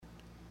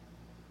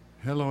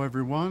Hello,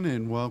 everyone,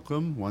 and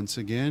welcome once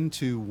again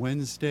to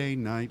Wednesday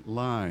Night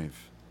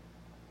Live.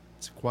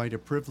 It's quite a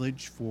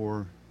privilege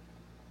for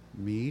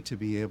me to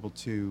be able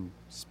to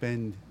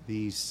spend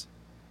these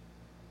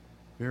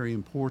very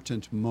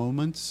important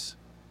moments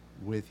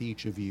with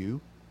each of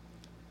you.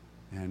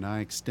 And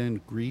I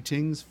extend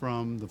greetings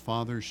from the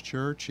Father's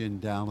Church in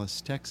Dallas,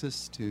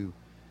 Texas, to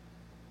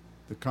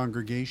the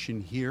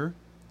congregation here,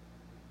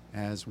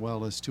 as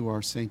well as to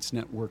our Saints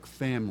Network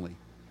family.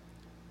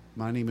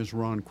 My name is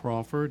Ron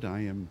Crawford. I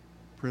am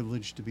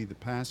privileged to be the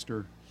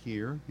pastor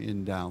here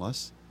in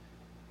Dallas.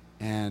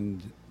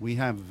 And we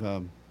have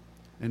an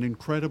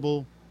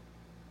incredible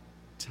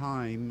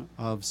time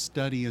of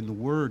study in the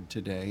Word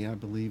today. I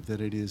believe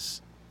that it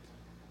is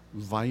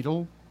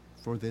vital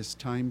for this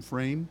time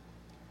frame.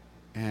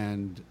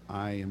 And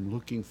I am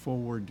looking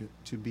forward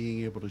to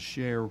being able to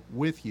share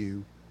with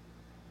you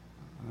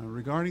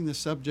regarding the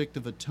subject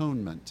of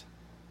atonement.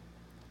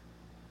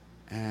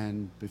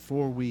 And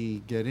before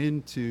we get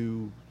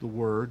into the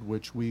Word,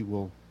 which we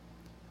will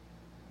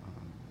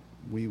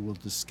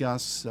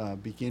discuss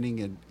beginning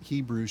in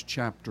Hebrews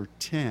chapter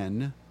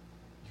 10,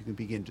 you can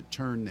begin to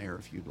turn there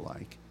if you'd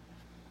like.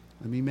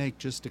 Let me make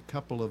just a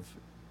couple of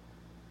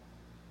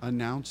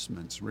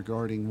announcements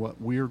regarding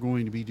what we're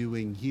going to be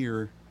doing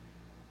here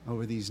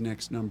over these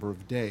next number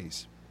of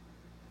days.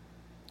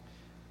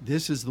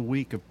 This is the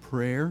week of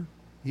prayer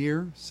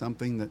here,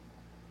 something that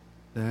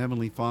the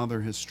Heavenly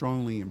Father has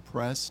strongly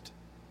impressed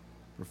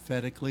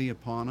prophetically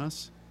upon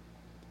us.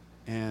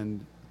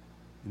 And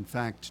in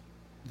fact,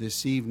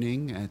 this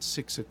evening at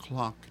 6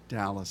 o'clock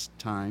Dallas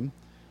time,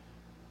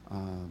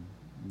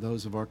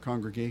 those of our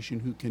congregation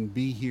who can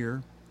be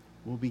here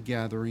will be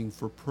gathering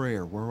for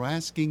prayer. We're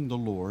asking the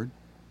Lord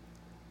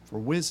for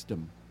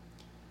wisdom.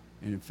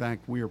 And in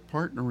fact, we are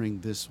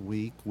partnering this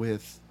week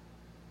with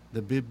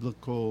the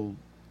biblical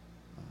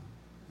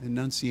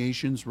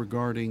enunciations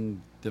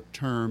regarding the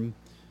term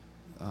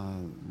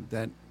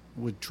that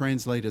would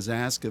translate as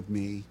ask of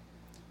me,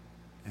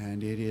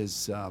 and it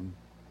is that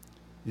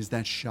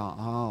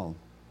sha'al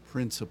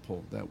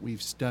principle that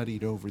we've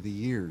studied over the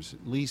years,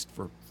 at least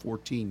for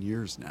 14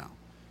 years now.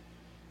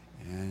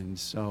 And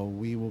so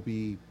we will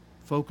be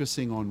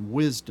focusing on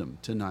wisdom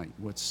tonight.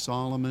 What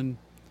Solomon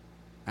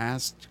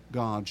asked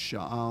God,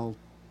 sha'al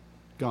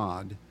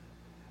God,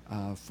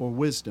 for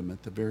wisdom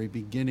at the very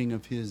beginning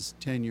of his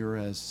tenure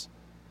as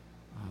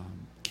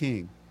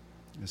king,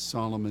 as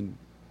Solomon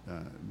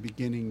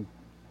beginning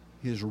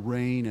his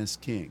reign as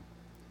king,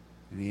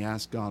 and he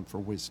asked God for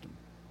wisdom.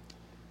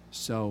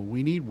 So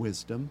we need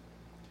wisdom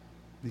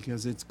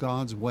because it's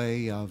God's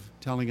way of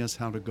telling us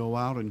how to go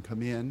out and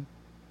come in.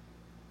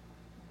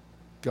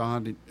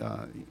 God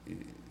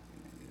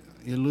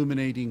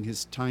illuminating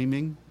his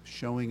timing,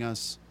 showing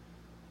us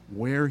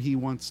where he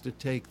wants to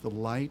take the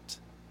light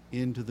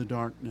into the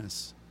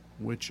darkness,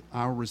 which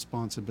our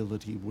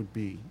responsibility would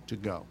be to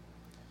go.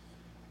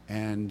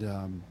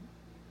 And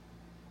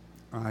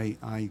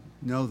I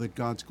know that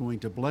God's going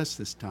to bless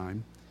this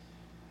time.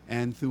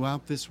 And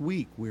throughout this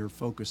week, we're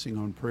focusing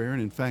on prayer.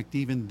 And in fact,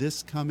 even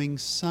this coming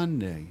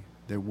Sunday,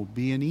 there will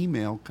be an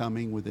email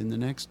coming within the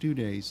next 2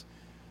 days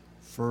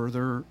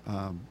further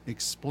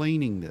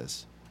explaining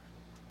this.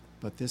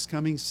 But this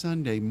coming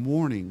Sunday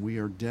morning, we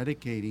are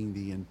dedicating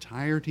the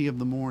entirety of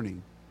the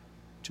morning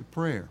to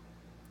prayer.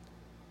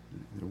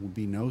 There will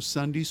be no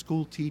Sunday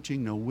school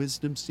teaching, no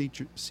wisdom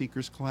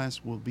seekers class.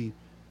 We'll be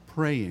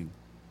praying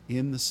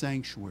in the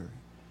sanctuary.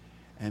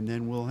 And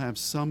then we'll have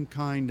some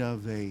kind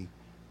of a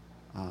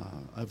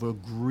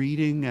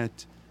greeting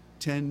at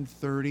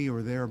 10:30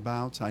 or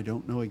thereabouts. I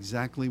don't know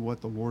exactly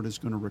what the Lord is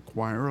going to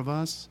require of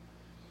us.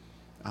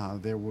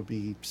 There will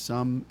be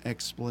some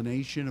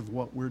explanation of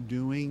what we're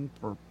doing,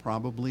 or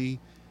probably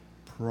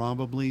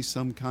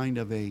some kind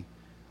of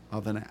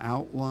an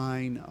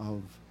outline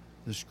of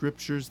the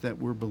scriptures that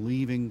we're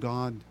believing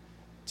God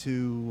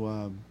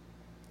to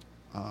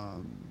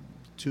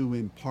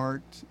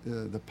impart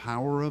the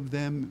power of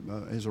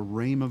them as a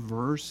rhema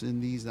verse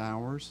in these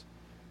hours.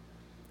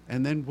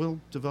 And then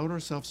we'll devote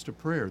ourselves to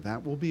prayer.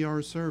 That will be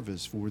our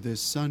service for this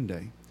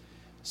Sunday.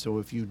 So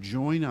if you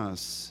join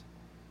us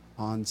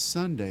on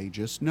Sunday,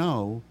 just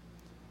know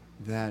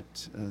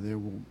that there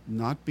will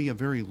not be a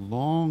very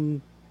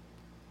long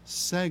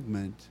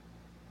segment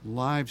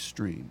live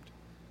streamed,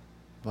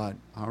 but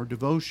our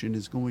devotion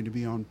is going to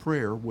be on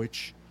prayer,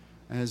 which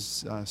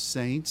as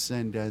saints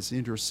and as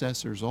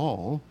intercessors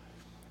all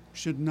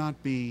should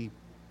not be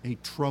a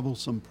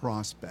troublesome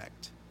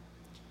prospect.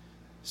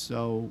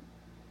 So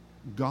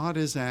God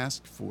has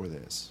asked for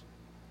this,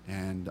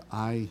 and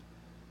I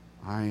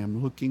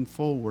am looking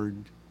forward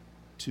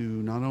to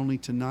not only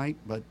tonight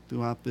but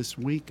throughout this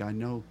week. I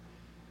know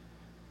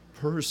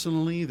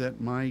personally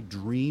that my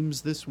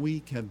dreams this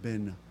week have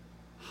been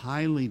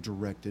highly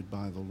directed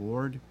by the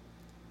Lord.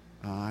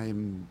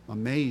 I'm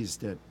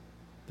amazed at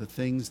the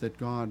things that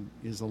God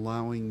is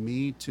allowing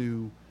me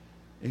to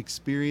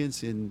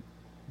experience in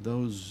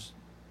those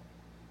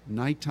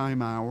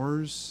nighttime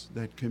hours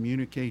that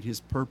communicate his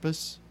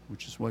purpose,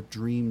 which is what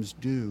dreams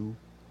do.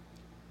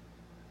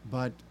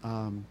 But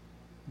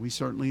We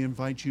certainly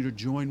invite you to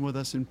join with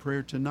us in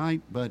prayer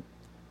tonight, but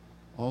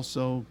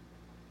also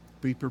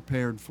be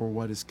prepared for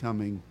what is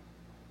coming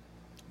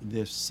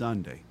this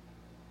Sunday.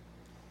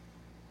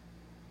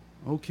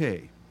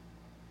 Okay.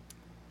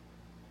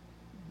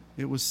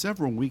 It was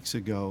several weeks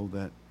ago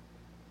that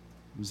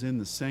I was in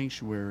the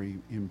sanctuary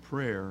in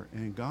prayer,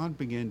 and God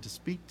began to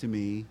speak to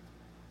me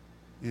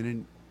in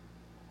an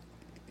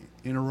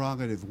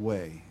interrogative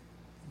way.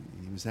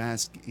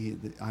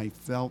 I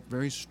felt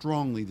very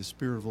strongly the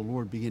Spirit of the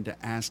Lord begin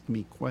to ask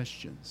me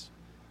questions.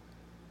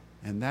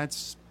 And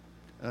that's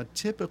a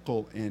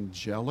typical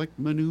angelic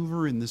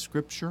maneuver in the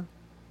Scripture.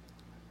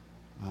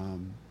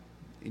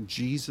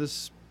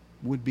 Jesus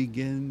would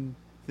begin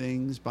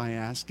things by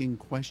asking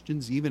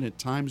questions, even at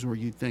times where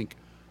you think,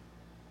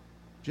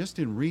 just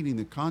in reading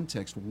the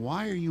context,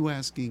 why are you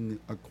asking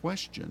a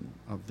question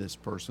of this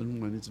person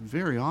when it's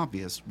very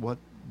obvious what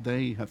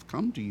they have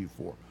come to you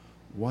for,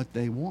 what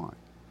they want?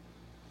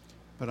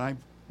 But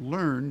I've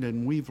learned,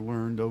 and we've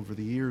learned over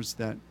the years,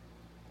 that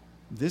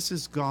this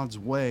is God's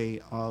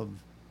way of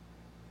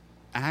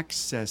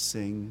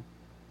accessing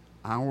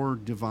our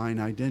divine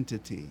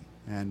identity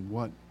and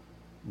what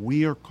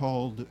we are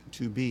called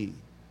to be.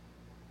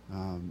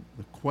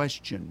 The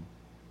question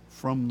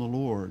from the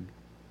Lord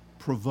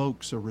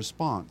provokes a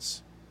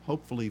response,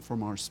 hopefully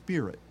from our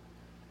spirit,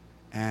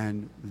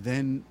 and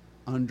then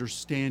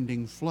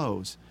understanding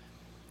flows.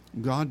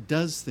 God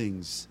does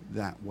things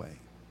that way,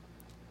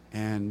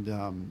 and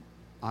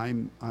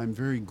I'm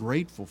very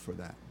grateful for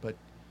that. But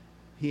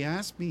He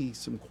asked me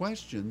some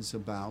questions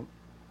about.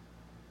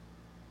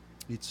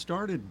 It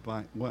started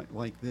by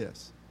like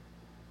this: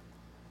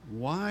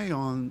 why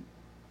on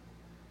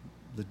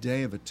the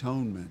Day of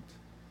Atonement,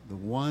 the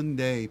one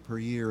day per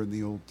year in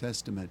the Old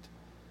Testament,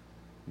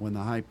 when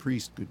the high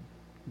priest could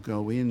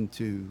go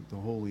into the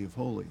Holy of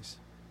Holies,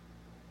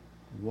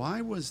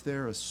 why was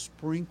there a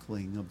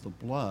sprinkling of the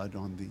blood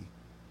on the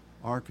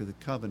Ark of the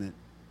Covenant?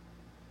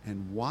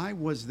 And why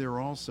was there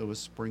also a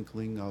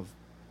sprinkling of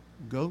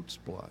goat's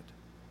blood,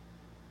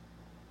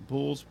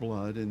 bull's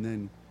blood, and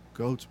then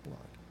goat's blood?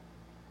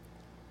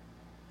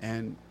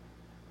 And,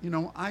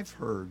 I've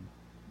heard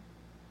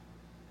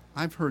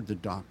the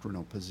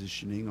doctrinal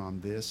positioning on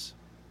this.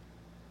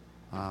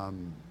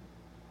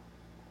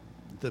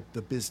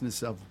 The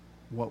business of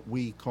what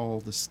we call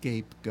the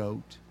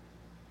scapegoat.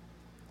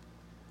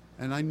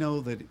 And I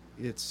know that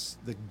it's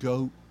the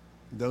goat,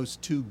 those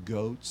two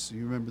goats.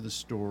 You remember the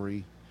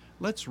story.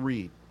 Let's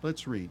read.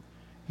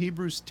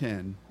 Hebrews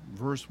 10,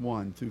 verse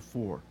 1 through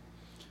 4.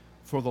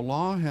 For the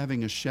law,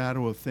 having a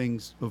shadow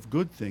of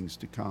good things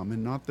to come,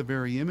 and not the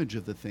very image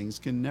of the things,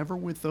 can never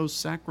with those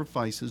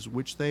sacrifices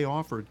which they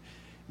offered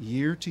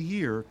year to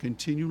year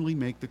continually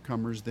make the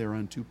comers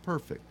thereunto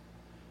perfect.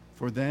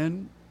 For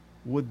then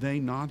would they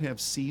not have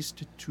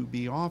ceased to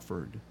be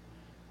offered,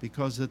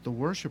 because that the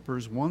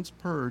worshippers once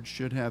purged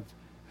should have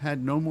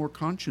had no more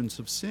conscience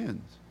of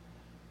sins.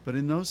 But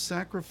in those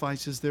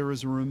sacrifices there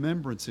is a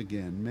remembrance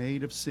again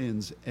made of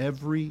sins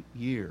every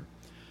year.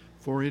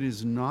 For it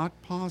is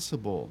not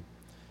possible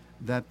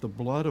that the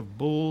blood of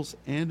bulls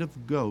and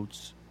of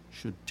goats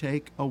should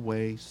take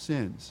away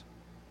sins.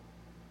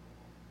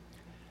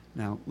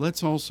 Now,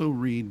 let's also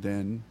read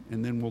then,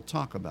 and then we'll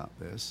talk about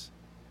this,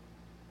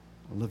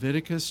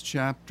 Leviticus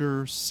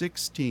chapter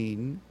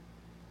 16,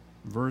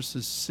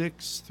 verses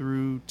 6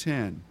 through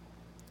 10.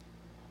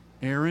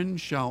 Aaron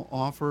shall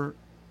offer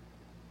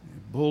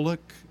a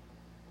bullock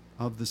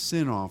of the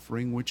sin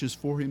offering, which is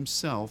for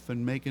himself,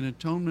 and make an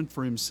atonement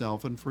for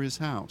himself and for his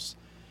house.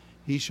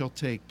 He shall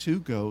take 2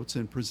 goats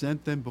and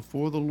present them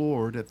before the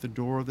Lord at the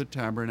door of the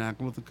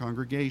tabernacle of the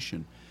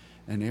congregation.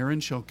 And Aaron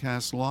shall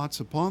cast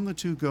lots upon the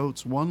 2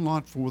 goats, one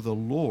lot for the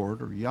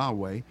Lord, or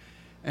Yahweh,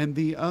 and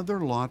the other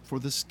lot for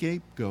the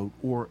scapegoat,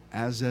 or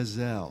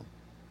Azazel.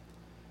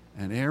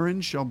 And Aaron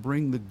shall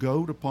bring the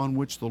goat upon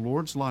which the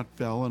Lord's lot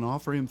fell, and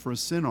offer him for a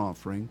sin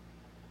offering.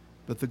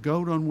 But the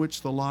goat on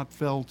which the lot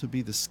fell to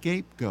be the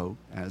scapegoat,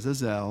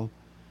 Azazel,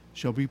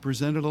 shall be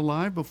presented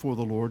alive before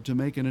the Lord to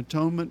make an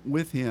atonement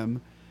with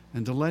him,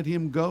 and to let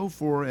him go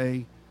for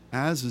a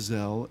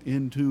Azazel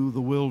into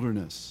the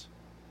wilderness.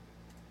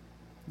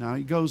 Now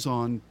he goes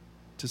on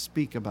to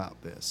speak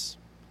about this.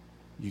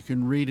 You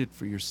can read it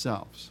for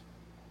yourselves.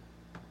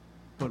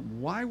 But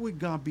why would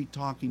God be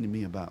talking to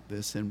me about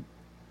this, and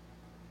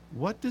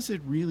what does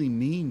it really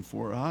mean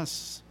for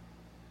us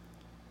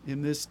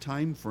in this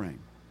time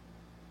frame?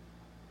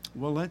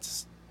 Well,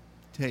 let's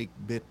take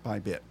bit by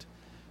bit.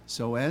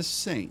 So as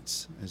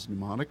saints, as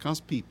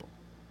pneumaticos people,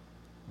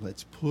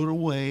 let's put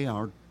away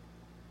our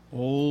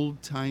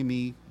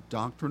old-timey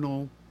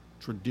doctrinal,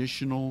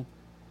 traditional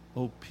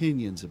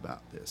opinions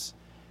about this,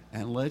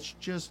 and let's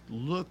just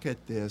look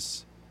at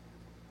this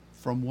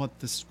from what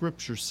the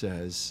Scripture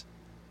says,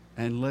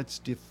 and let's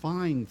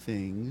define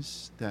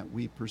things that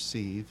we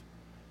perceive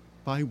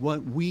by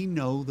what we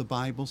know the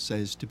Bible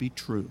says to be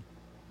true.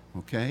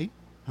 Okay?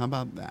 How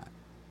about that?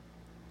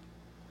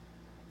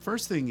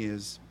 First thing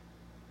is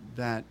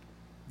that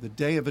the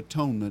Day of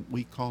Atonement,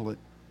 we call it,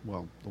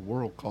 well, the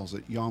world calls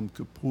it Yom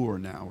Kippur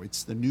now.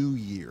 It's the New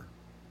Year.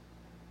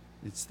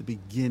 It's the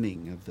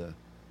beginning of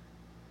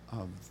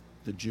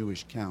the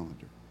Jewish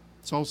calendar.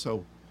 It's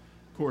also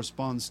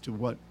corresponds to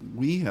what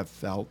we have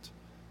felt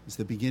is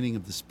the beginning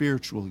of the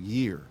spiritual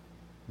year,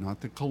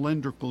 not the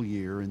calendrical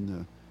year in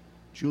the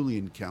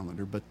Julian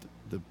calendar, but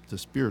the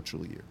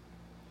spiritual year.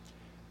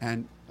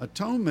 And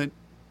atonement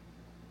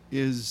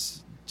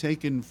is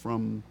taken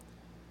from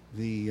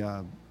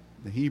the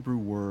Hebrew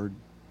word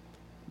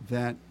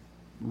that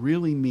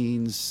really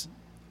means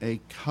a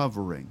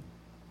covering.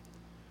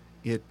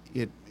 It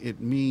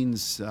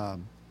means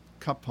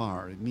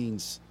kapar. It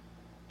means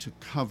to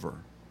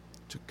cover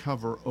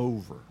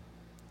over.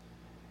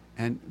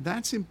 And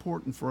that's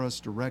important for us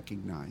to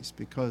recognize,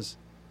 because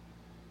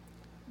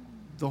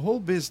the whole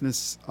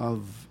business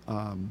of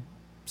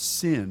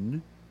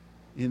sin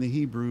in the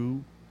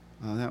Hebrew,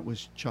 that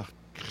was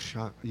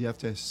you have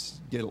to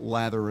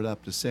lather it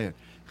up to say it.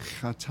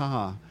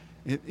 Chata.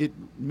 It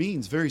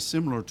means very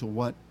similar to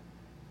what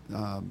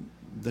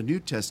the New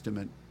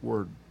Testament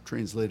word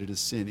translated as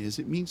sin is.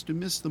 It means to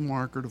miss the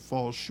mark or to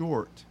fall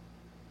short.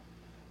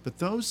 But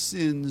those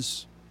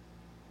sins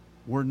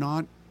were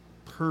not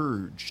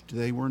purged.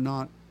 They were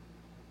not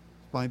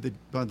by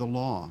the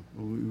law.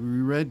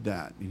 We read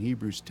that in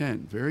Hebrews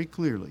 10 very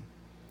clearly.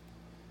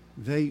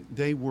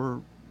 They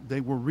were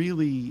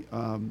really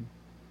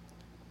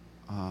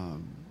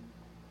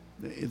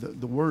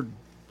the word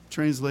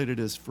translated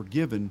as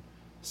forgiven,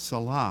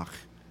 salach,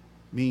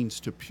 means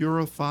to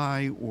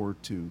purify or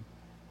to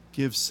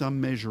give some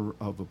measure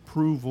of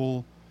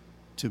approval,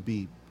 to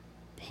be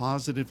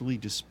positively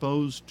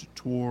disposed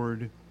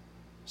toward,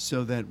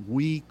 so that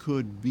we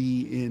could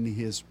be in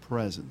his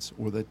presence,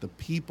 or that the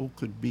people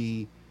could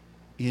be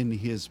in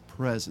his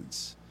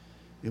presence.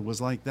 It was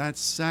like that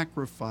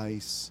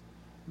sacrifice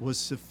was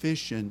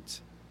sufficient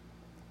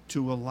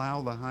to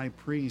allow the high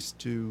priest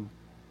to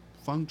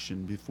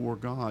function before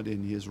God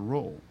in his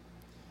role.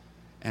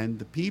 And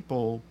the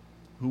people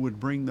who would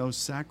bring those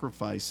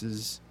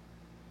sacrifices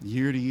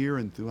year to year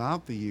and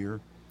throughout the year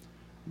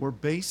were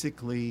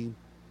basically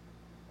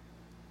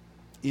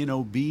in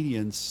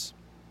obedience,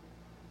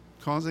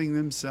 causing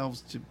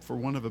themselves to, for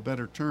want of a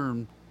better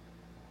term,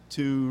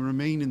 to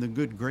remain in the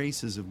good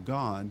graces of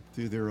God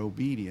through their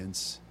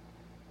obedience,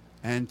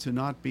 and to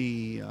not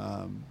be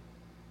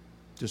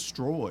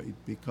destroyed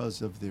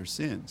because of their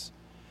sins.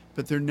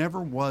 But there never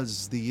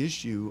was the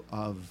issue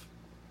of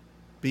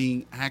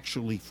being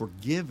actually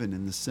forgiven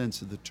in the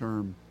sense of the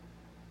term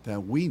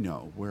that we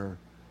know, where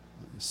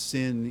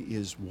sin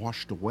is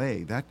washed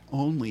away. That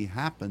only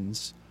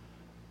happens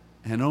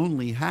and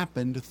only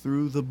happened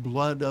through the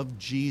blood of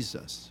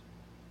Jesus.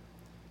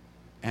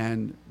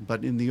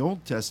 But in the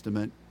Old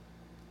Testament,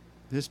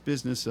 this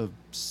business of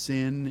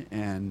sin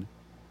and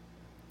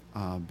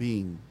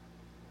being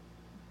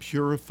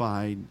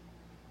purified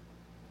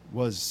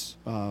was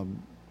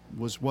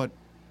what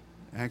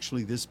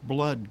actually this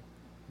blood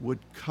would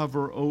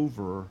cover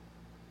over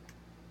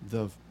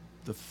the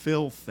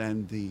filth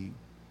and the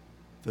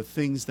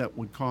things that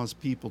would cause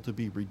people to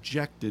be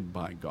rejected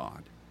by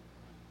God.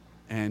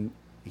 And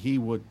he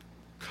would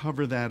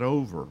cover that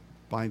over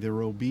by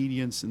their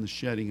obedience and the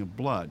shedding of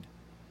blood,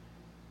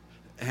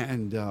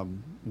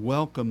 and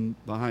welcome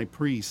the high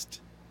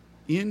priest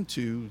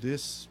into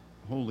this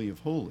Holy of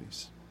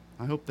Holies.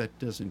 I hope that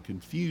doesn't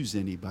confuse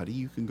anybody.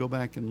 You can go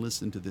back and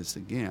listen to this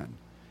again.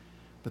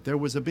 But there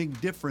was a big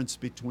difference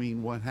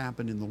between what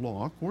happened in the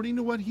law, according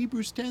to what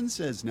Hebrews 10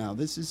 says now.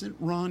 This isn't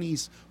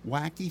Ronnie's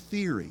wacky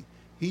theory.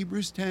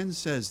 Hebrews 10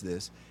 says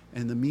this,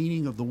 and the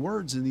meaning of the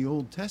words in the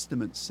Old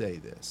Testament say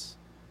this.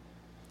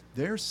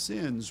 Their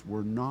sins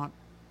were not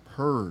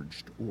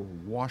purged or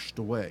washed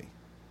away.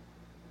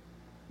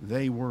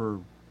 They were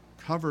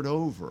covered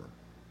over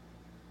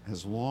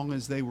as long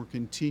as they were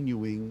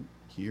continuing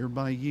year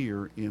by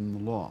year in the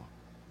law.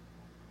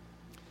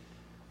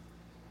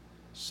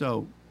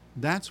 So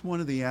that's one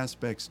of the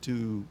aspects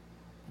to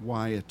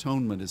why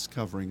atonement is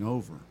covering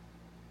over.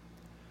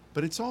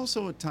 But it's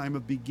also a time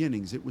of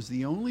beginnings. It was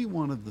the only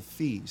one of the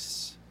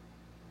feasts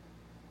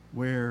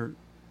where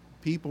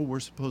people were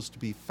supposed to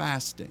be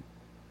fasting.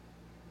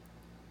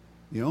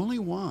 The only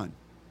one.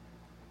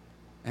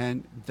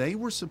 And they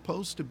were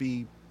supposed to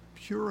be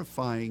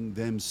purifying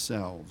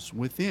themselves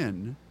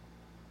within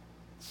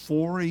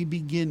for a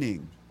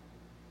beginning,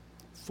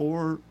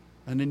 for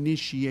an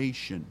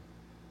initiation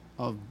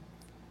of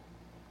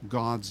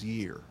God's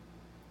year.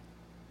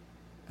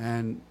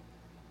 And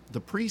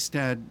the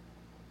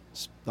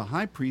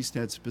high priest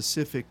had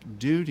specific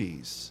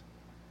duties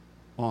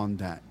on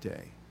that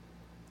day.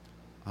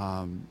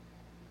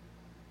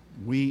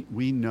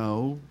 We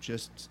know,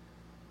 just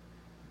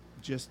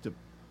to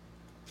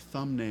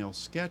thumbnail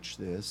sketch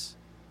this,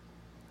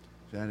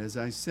 that, as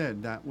I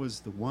said, that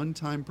was the one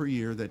time per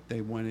year that they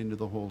went into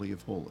the Holy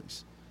of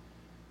Holies.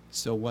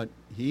 So what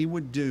he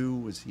would do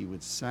was he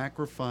would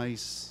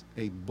sacrifice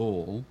a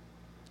bull,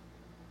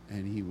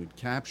 and he would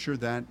capture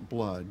that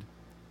blood.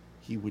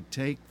 He would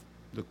take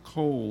the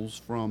coals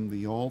from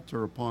the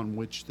altar upon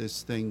which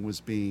this thing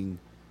was being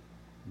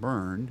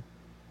burned,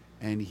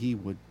 and he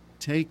would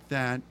take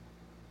that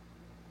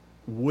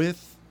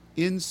with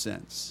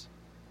incense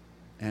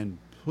and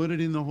put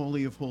it in the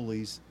Holy of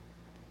Holies,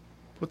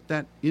 put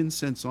that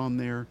incense on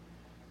there,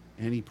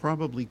 and he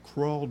probably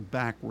crawled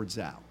backwards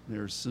out.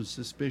 There's some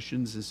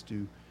suspicions as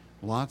to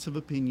lots of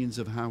opinions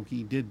of how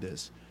he did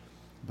this.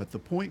 But the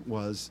point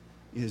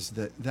is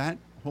that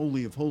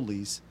Holy of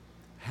Holies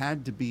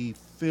had to be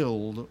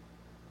filled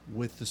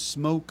with the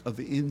smoke of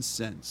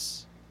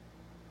incense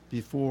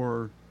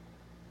before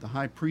the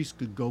high priest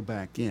could go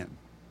back in.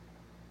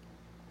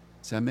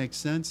 Does that make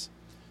sense?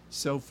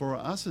 So for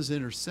us as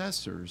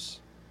intercessors,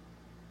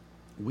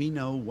 we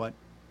know what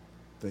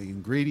the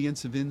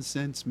ingredients of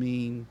incense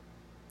mean.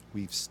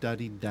 We've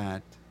studied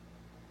that.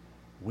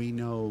 We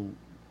know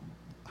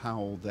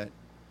how that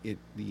the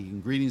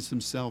ingredients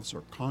themselves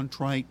are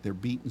contrite, they're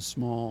beaten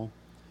small.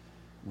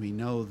 We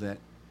know that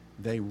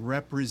they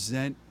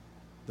represent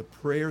the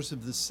prayers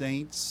of the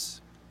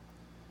saints.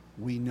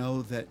 We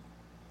know that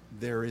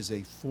there is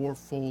a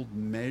fourfold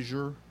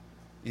measure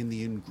in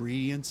the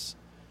ingredients,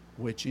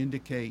 which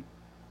indicate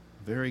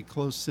very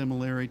close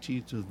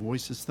similarity to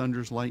voices,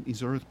 thunders,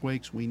 lightnings,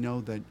 earthquakes. We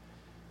know that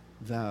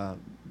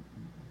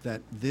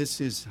that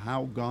this is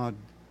how God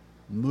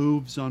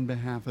moves on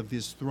behalf of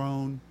his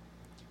throne.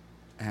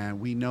 And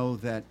we know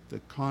that the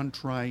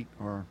contrite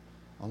are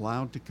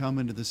allowed to come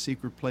into the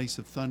secret place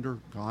of thunder.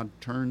 God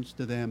turns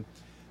to them.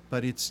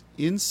 But it's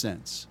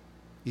incense,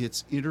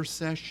 it's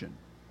intercession.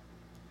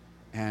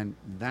 And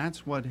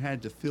that's what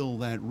had to fill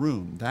that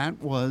room.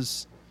 That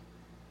was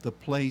the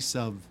place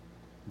of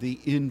the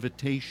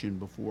invitation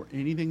before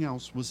anything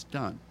else was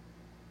done.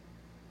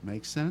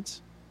 Make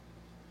sense?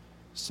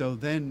 So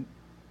then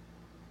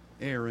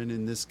Aaron,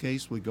 in this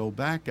case, would go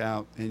back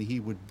out and he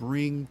would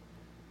bring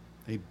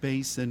a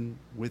basin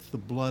with the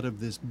blood of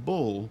this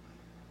bull,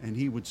 and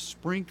he would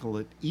sprinkle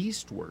it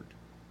eastward,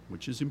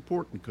 which is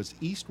important because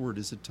eastward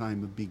is a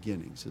time of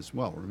beginnings as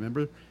well.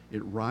 Remember,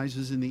 it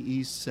rises in the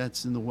east,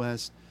 sets in the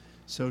west.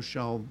 So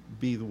shall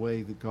be the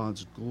way that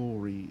God's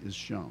glory is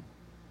shown.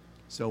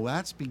 So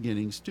that's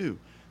beginnings too.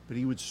 But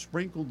he would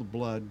sprinkle the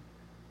blood,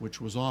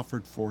 which was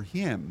offered for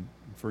him,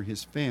 for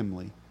his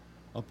family,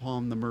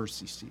 upon the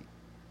mercy seat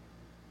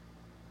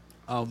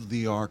of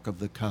the Ark of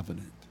the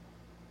Covenant.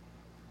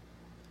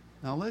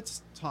 Now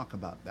let's talk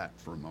about that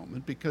for a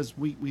moment, because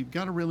we've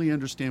got to really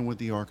understand what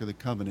the Ark of the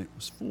Covenant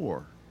was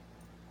for.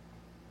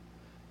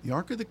 The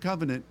Ark of the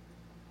Covenant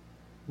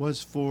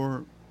was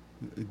for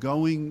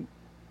going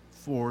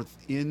forth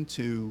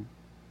into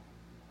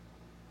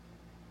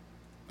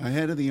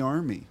ahead of the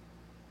army,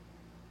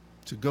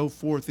 to go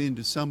forth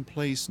into some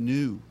place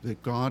new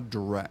that God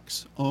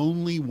directs,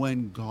 only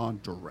when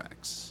God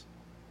directs.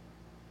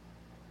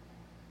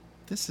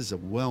 This is a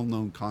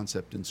well-known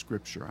concept in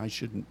Scripture. I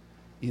shouldn't,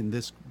 in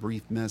this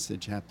brief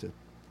message, have to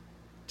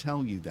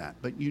tell you that,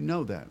 but you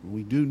know that.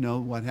 We do know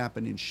what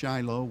happened in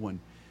Shiloh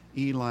when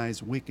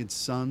Eli's wicked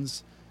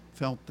sons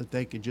felt that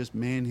they could just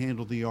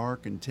manhandle the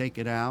ark and take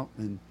it out,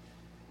 and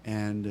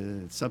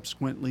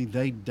subsequently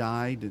they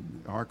died,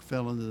 and the ark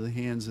fell into the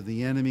hands of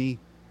the enemy.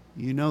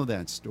 You know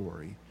that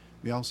story.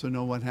 We also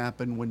know what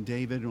happened when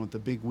David, with the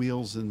big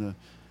wheels and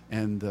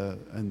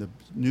the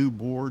new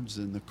boards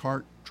and the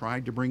cart,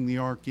 tried to bring the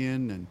ark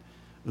in, and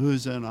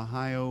Uzzah and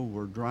Ahio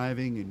were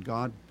driving, and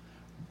God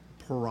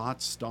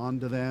parotzed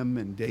onto them,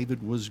 and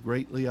David was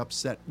greatly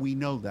upset. We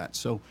know that.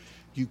 So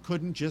you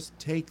couldn't just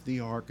take the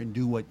ark and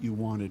do what you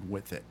wanted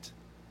with it.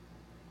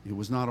 It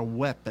was not a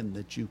weapon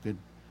that you could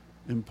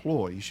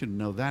employ. You should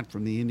know that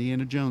from the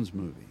Indiana Jones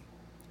movie.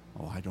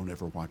 Oh, I don't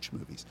ever watch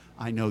movies.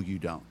 I know you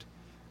don't,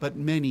 but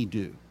many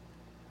do.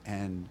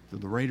 And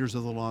the Raiders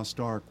of the Lost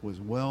Ark was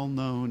well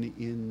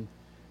known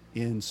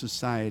in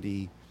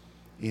society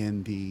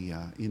in the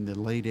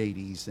late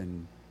 80s,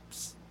 and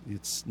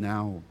it's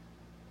now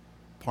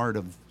part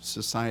of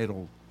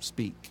societal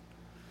speak.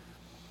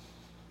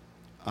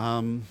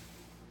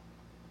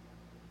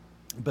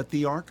 But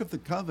the Ark of the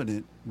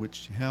Covenant,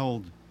 which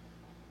held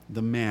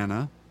the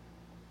manna,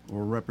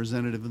 or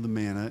representative of the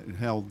manna, it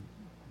held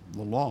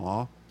the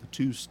law, the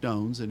two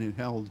stones, and it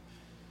held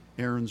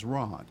Aaron's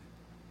rod,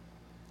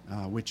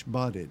 which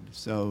budded.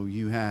 So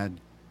you had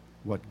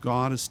what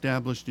God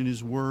established in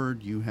his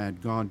word, you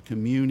had God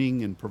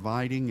communing and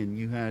providing, and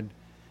you had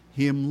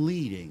him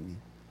leading.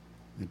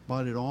 It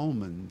budded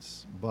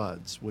almonds,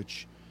 buds,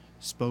 which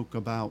spoke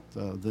about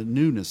the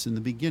newness in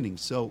the beginning.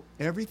 So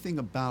everything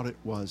about it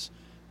was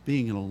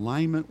being in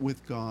alignment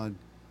with God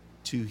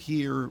to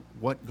hear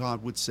what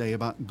God would say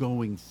about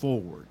going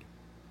forward.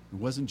 It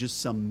wasn't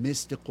just some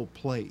mystical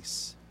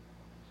place.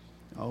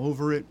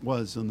 Over it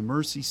was on the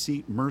mercy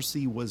seat.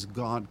 Mercy was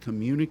God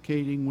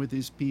communicating with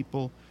his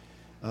people.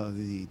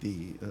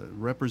 The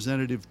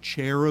representative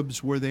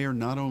cherubs were there,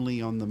 not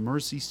only on the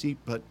mercy seat,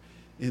 but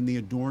in the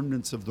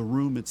adornments of the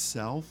room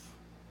itself.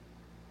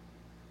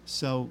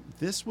 So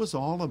this was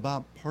all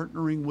about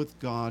partnering with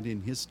God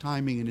in his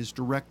timing and his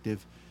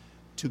directive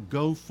to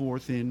go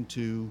forth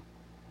into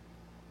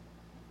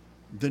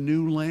the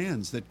new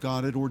lands that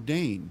God had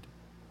ordained.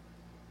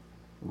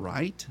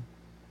 Right?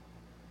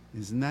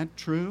 Isn't that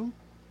true?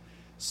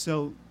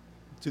 So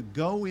to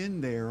go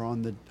in there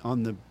on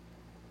the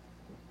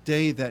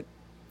day that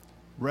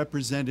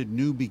represented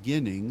new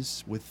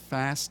beginnings with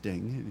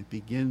fasting, and it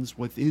begins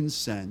with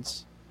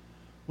incense,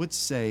 would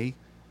say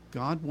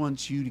God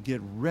wants you to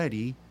get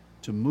ready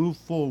to move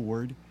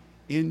forward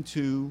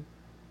into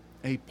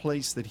a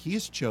place that he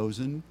has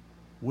chosen,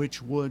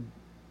 which would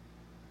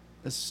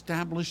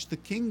establish the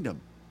kingdom.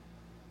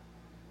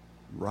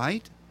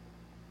 Right?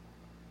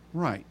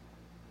 Right.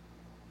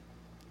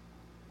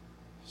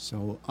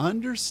 So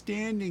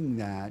understanding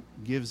that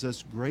gives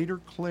us greater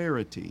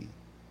clarity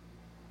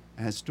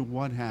as to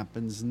what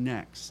happens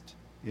next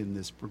in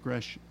this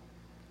progression.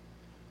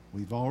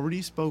 We've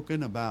already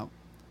spoken about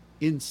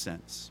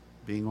incense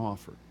being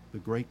offered, the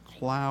great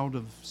cloud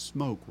of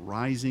smoke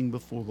rising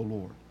before the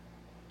Lord.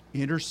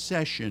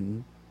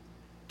 Intercession,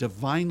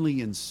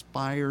 divinely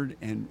inspired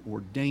and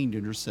ordained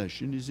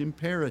intercession, is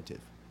imperative.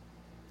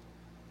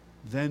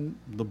 Then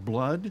the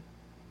blood,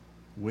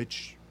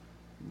 which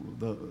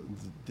the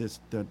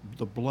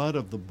blood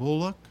of the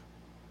bullock,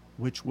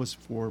 which was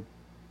for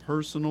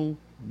personal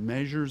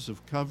measures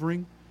of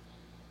covering,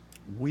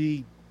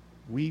 we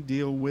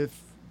deal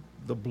with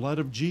the blood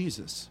of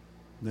Jesus.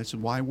 That's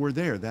why we're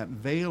there. That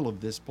veil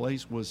of this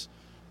place was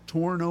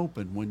torn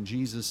open when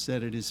Jesus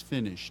said it is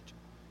finished,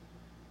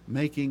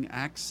 making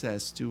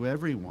access to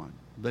everyone.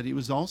 But he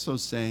was also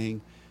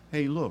saying,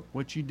 hey, look,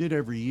 what you did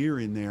every year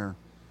in there,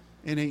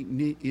 it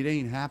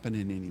ain't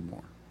happening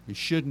anymore. It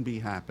shouldn't be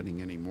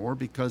happening anymore,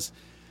 because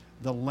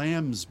the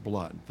Lamb's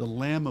blood, the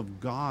Lamb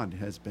of God,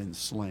 has been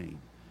slain.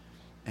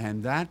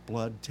 And that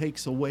blood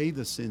takes away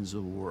the sins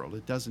of the world.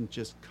 It doesn't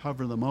just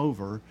cover them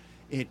over,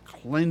 it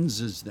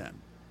cleanses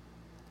them.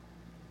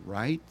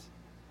 Right?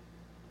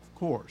 Of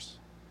course.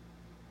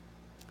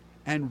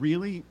 And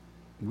really,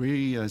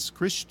 we as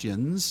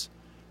Christians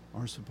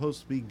are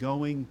supposed to be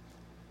going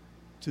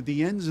to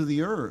the ends of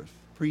the earth,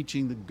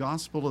 preaching the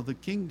gospel of the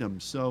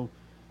kingdom. So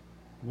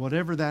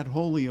whatever that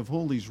Holy of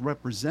Holies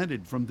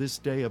represented from this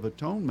Day of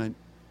Atonement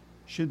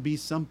should be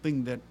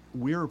something that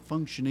we're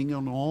functioning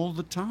on all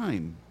the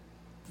time,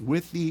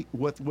 with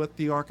what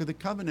the Ark of the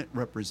Covenant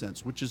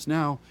represents, which is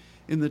now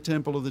in the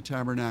Temple of the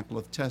Tabernacle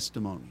of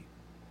Testimony.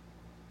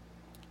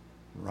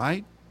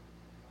 Right?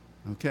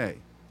 Okay.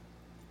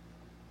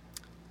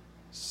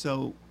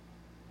 So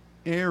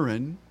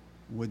Aaron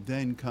would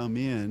then come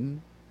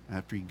in,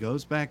 after he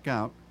goes back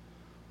out,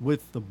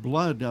 with the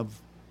blood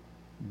of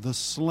the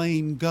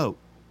slain goat.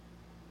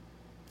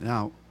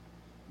 Now,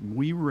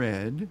 we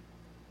read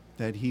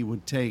that he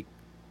would take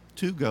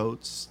 2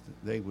 goats.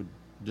 They would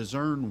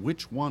discern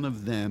which one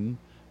of them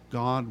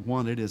God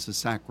wanted as a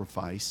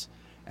sacrifice,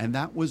 and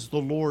that was the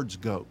Lord's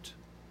goat,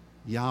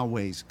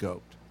 Yahweh's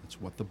goat. That's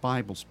what the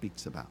Bible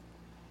speaks about.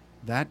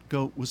 That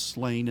goat was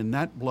slain, and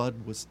that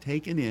blood was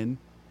taken in,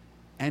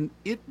 and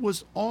it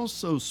was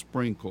also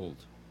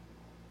sprinkled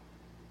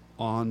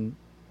on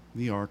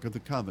the Ark of the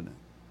Covenant.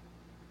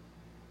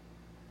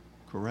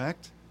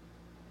 Correct?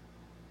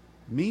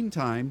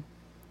 Meantime,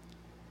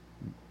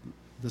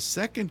 the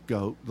second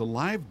goat, the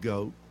live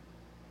goat,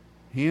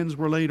 hands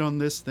were laid on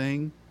this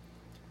thing,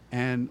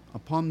 and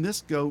upon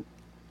this goat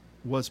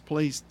was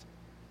placed,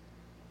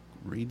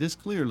 read this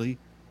clearly,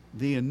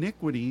 the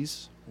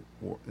iniquities,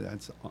 or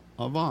that's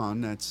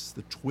avon, that's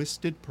the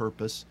twisted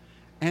purpose,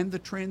 and the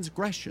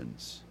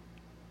transgressions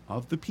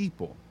of the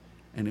people.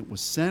 And it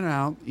was sent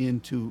out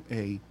into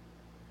a,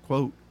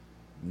 quote,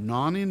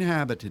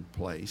 non-inhabited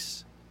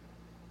place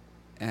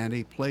and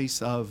a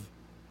place of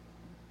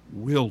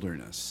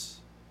wilderness.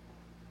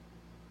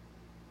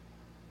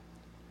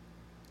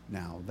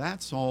 Now,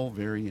 that's all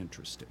very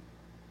interesting.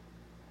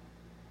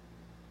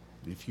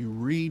 If you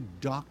read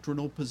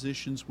doctrinal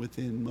positions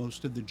within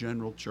most of the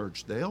general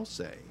church, they'll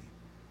say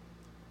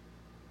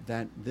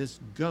that this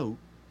goat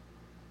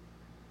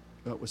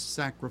that was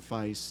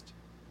sacrificed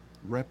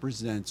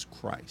represents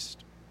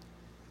Christ,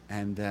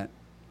 and that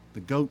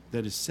the goat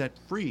that is set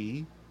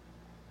free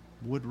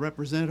would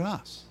represent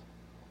us.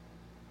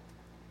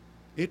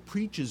 It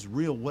preaches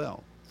real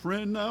well.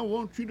 Friend, I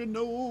want you to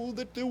know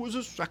that there was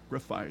a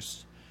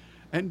sacrifice,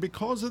 and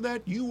because of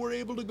that, you were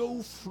able to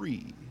go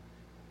free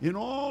in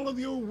all of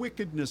your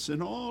wickedness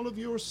and all of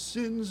your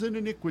sins and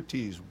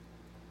iniquities.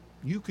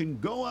 You can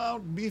go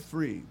out and be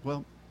free.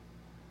 Well,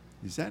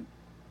 is that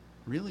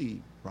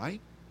really right?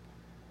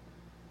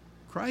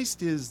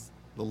 Christ is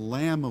the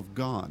Lamb of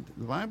God.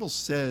 The Bible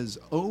says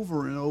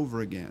over and over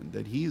again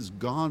that he is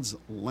God's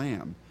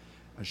lamb,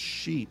 a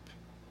sheep.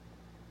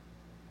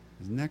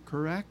 Isn't that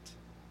correct?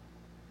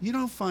 You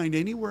don't find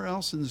anywhere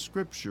else in the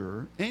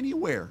Scripture,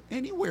 anywhere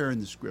in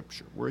the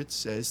Scripture, where it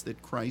says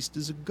that Christ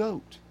is a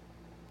goat.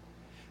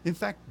 In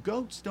fact,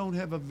 goats don't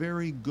have a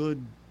very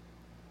good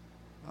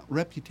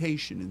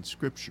reputation in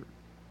Scripture.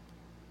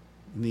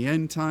 In the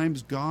end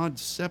times, God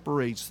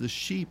separates the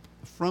sheep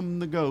from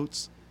the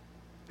goats,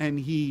 and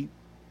he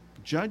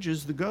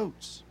judges the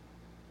goats.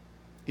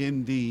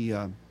 In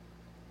the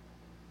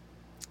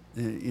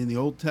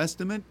Old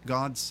Testament,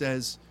 God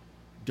says,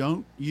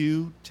 don't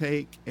you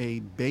take a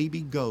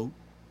baby goat,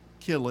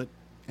 kill it,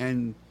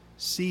 and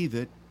seethe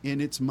it in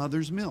its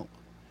mother's milk.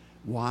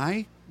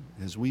 Why?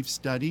 As we've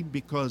studied,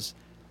 because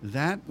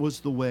That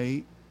was the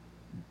way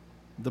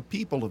the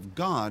people of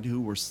God who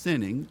were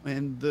sinning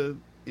and the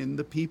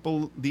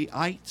people, the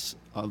ites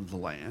of the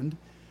land,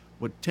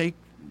 would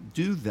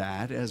do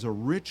that as a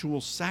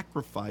ritual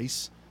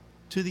sacrifice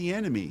to the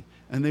enemy.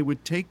 And they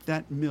would take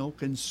that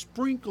milk and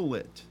sprinkle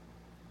it,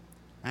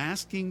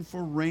 asking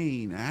for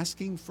rain,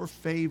 asking for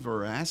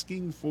favor,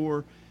 asking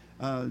for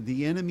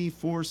the enemy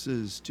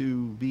forces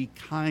to be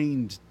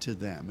kind to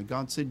them. And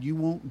God said, you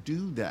won't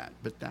do that.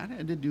 But that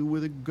had to do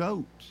with a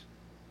goat.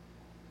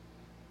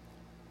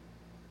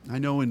 I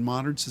know in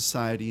modern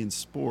society in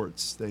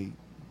sports,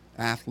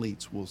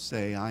 athletes will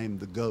say, I am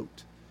the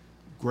GOAT,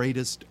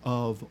 greatest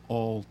of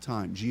all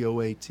time,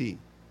 GOAT.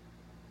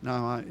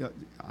 Now,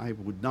 I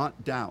would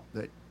not doubt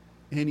that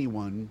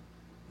anyone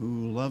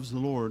who loves the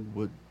Lord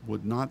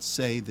would not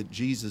say that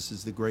Jesus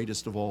is the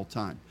greatest of all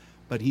time.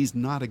 But he's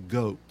not a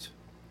goat.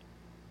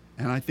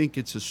 And I think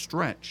it's a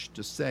stretch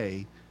to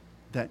say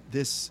that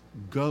this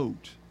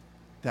goat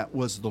that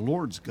was the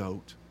Lord's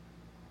goat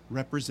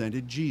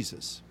represented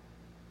Jesus.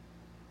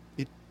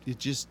 It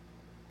just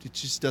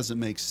doesn't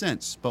make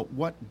sense. But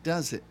what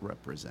does it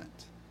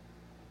represent?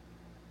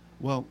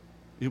 Well,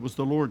 it was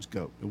the Lord's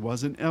goat. It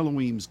wasn't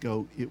Elohim's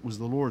goat. It was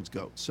the Lord's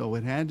goat. So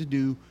it had to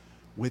do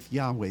with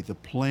Yahweh, the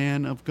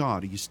plan of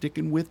God. Are you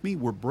sticking with me?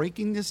 We're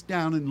breaking this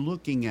down and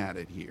looking at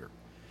it here.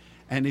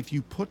 And if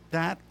you put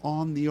that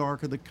on the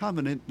Ark of the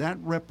Covenant, that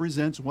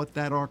represents what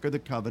that Ark of the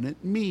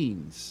Covenant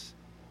means,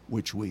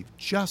 which we've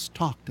just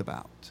talked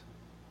about.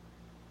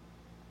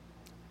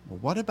 Well,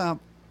 what about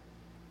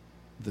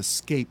the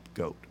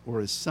scapegoat, or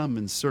as some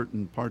in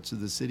certain parts of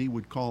the city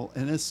would call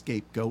an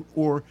escapegoat,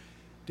 or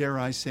dare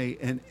I say,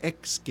 an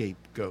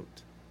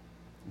escapegoat?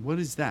 What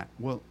is that?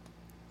 Well,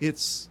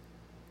 it's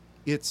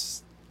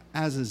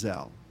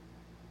Azazel,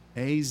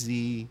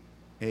 Azazel.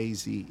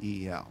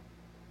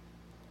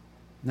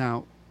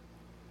 Now,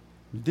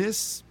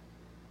 there's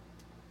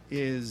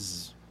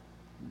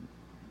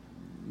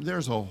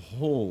a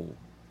whole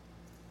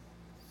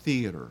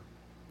theater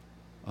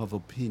of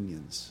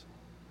opinions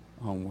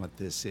on what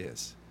this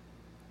is.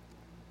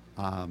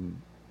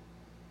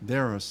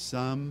 There are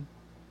some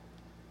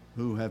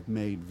who have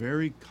made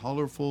very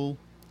colorful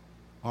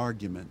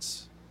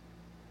arguments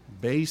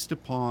based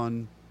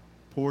upon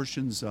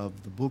portions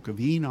of the book of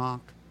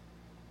Enoch,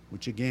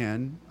 which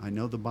again, I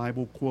know the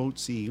Bible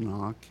quotes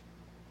Enoch,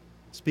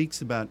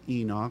 speaks about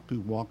Enoch who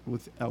walked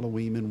with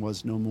Elohim and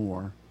was no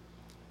more.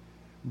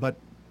 But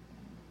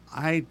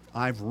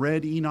I've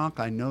read Enoch.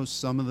 I know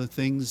some of the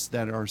things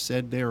that are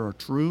said there are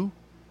true.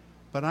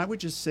 But I would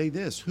just say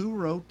this: who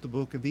wrote the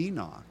book of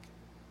Enoch?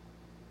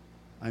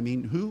 I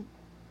mean,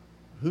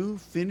 who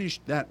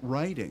finished that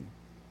writing?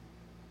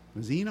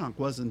 Because Enoch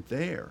wasn't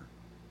there.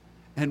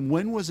 And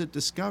when was it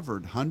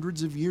discovered?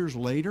 Hundreds of years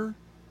later?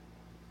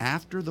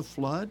 After the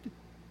flood?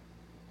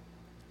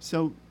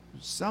 So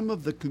some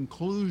of the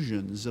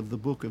conclusions of the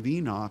book of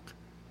Enoch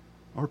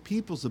are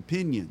people's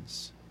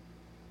opinions.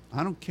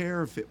 I don't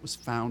care if it was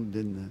found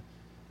in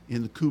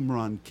the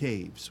Qumran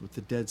caves with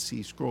the Dead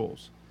Sea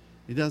Scrolls.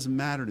 It doesn't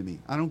matter to me.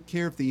 I don't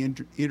care if the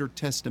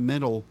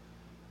intertestamental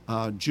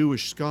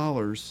Jewish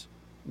scholars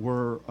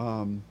were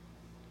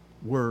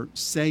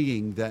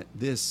saying that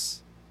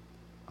this,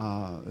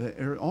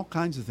 all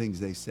kinds of things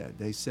they said.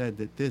 They said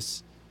that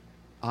this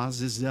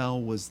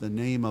Azazel was the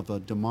name of a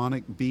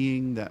demonic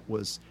being that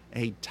was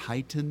a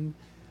titan,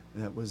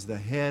 that was the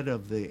head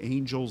of the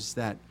angels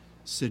that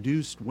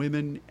seduced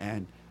women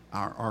and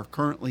are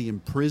currently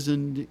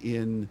imprisoned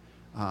in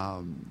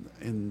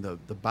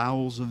the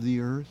bowels of the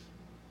earth.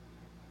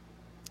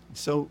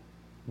 So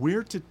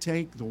we're to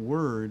take the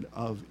word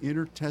of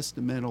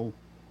intertestamental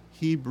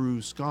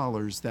Hebrew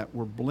scholars that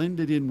were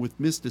blended in with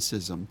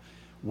mysticism,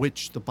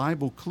 which the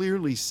Bible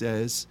clearly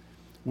says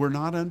were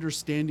not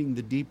understanding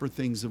the deeper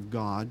things of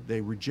God.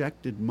 They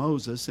rejected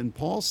Moses, and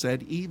Paul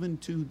said even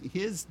to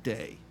his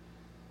day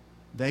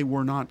they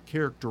were not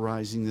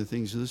characterizing the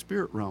things of the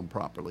spirit realm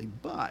properly.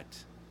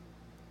 But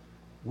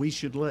we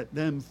should let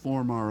them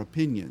form our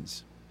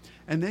opinions.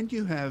 And then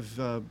you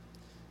have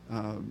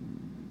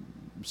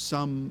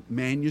some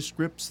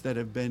manuscripts that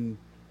have been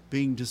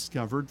being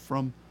discovered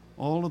from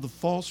all of the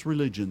false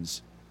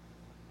religions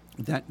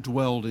that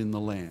dwelled in the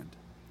land.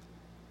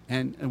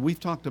 And we've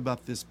talked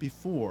about this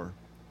before.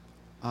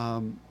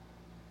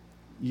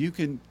 You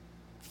can,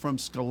 from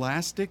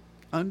scholastic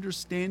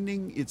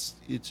understanding, it's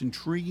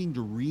intriguing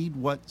to read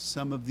what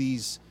some of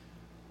these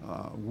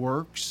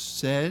works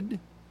said,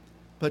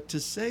 but to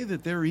say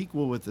that they're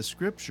equal with the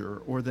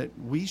scripture, or that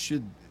we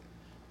should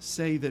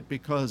say that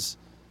because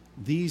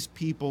these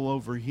people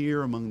over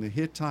here among the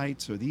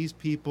Hittites, or these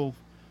people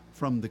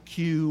from the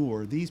Q,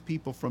 or these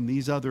people from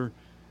these other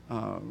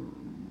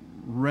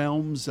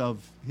realms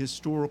of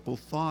historical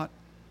thought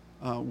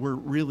were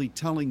really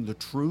telling the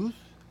truth.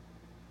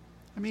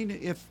 I mean,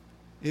 if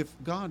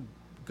God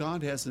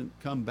hasn't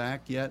come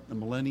back yet, the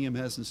millennium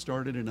hasn't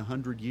started in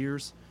 100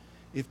 years,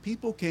 if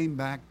people came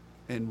back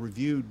and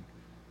reviewed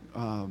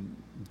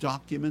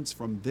documents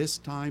from this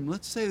time,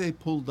 let's say they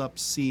pulled up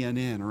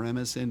CNN or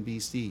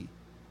MSNBC,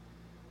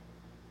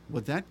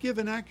 Would that give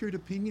an accurate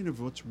opinion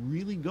of what's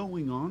really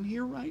going on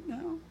here right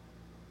now?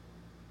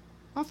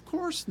 Of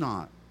course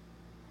not.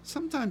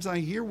 Sometimes I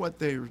hear what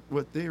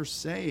they're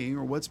saying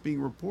or what's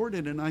being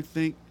reported, and I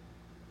think,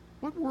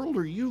 what world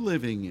are you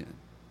living in?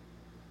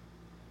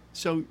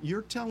 So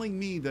you're telling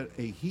me that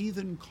a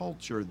heathen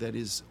culture that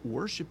is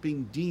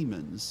worshiping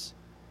demons,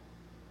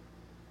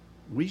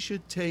 we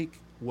should take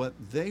what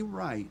they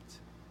write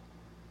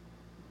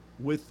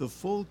with the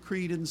full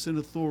credence and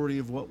authority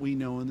of what we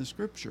know in the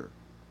Scripture.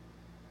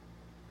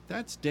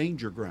 That's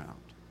danger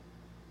ground.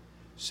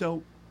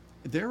 So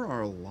there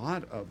are a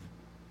lot of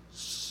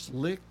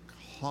slick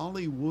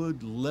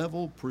Hollywood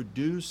level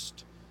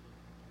produced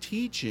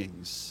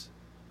teachings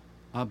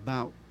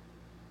about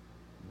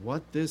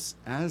what this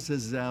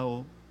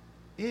Azazel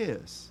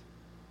is.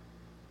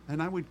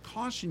 And I would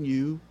caution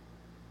you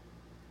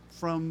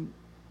from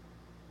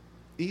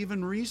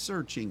even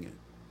researching it,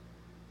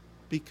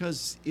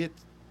 because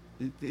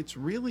it's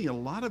really, a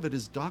lot of it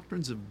is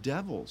doctrines of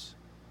devils.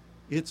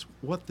 It's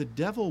what the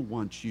devil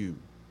wants you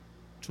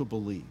to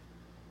believe.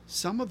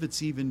 Some of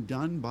it's even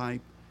done by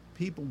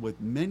people with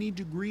many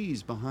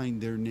degrees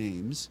behind their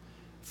names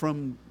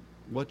from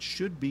what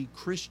should be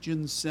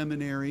Christian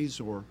seminaries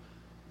or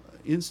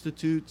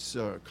institutes,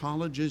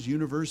 colleges,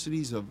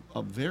 universities of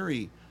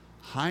very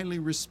highly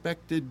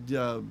respected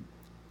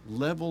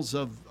levels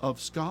of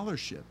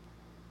scholarship.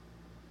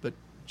 But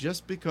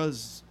just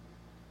because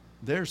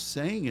they're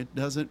saying it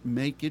doesn't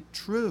make it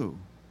true.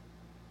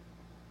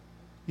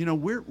 You know,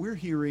 we're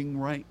hearing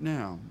right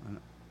now,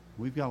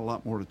 we've got a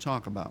lot more to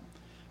talk about,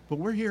 but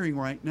we're hearing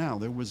right now,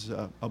 there was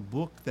a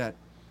book that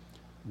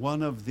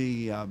one of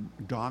the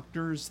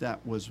doctors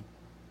that was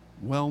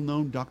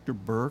well-known, Dr.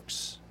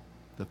 Birx,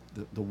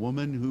 the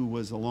woman who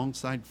was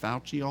alongside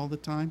Fauci all the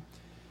time,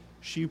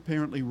 she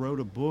apparently wrote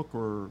a book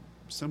or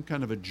some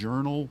kind of a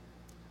journal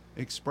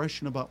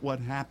expression about what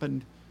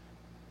happened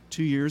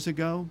 2 years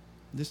ago.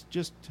 This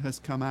just has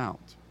come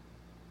out.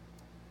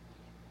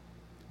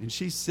 And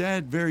she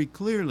said very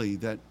clearly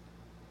that,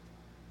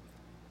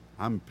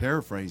 I'm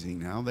paraphrasing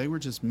now, they were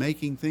just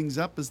making things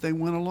up as they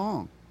went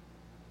along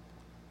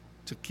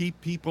to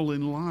keep people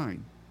in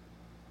line.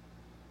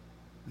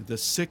 The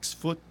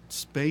 6-foot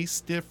space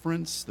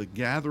difference, the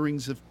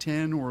gatherings of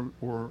 10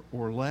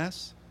 or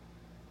less,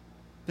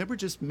 they were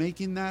just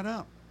making that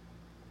up.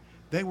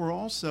 They were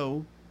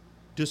also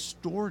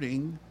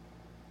distorting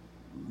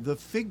the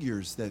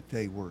figures that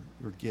they were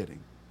getting.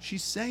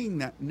 She's saying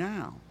that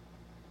now.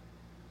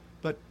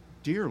 But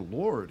dear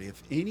Lord,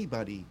 if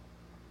anybody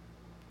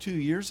 2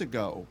 years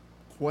ago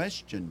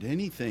questioned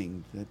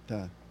anything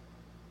that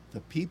the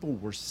people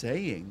were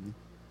saying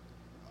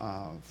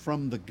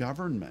from the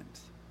government,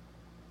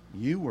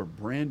 you were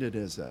branded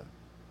as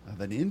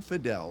an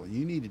infidel.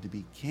 You needed to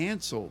be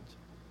canceled.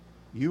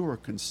 You were a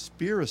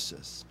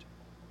conspiracist.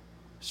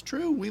 It's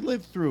true. We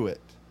lived through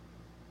it.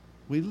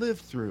 We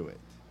lived through it.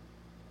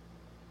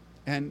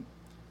 And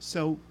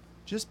so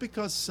just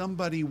because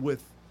somebody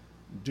with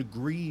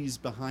degrees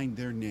behind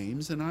their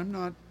names, and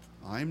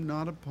I'm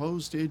not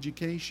opposed to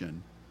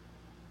education,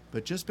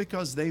 but just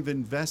because they've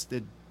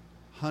invested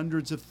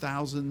hundreds of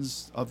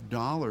thousands of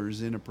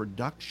dollars in a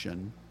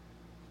production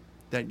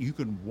that you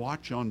can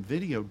watch on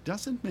video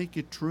doesn't make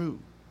it true.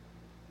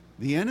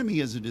 The enemy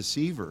is a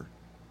deceiver.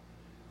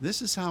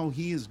 This is how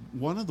he is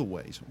one of the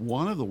ways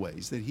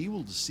that he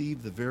will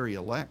deceive the very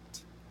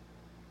elect.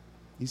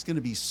 He's going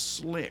to be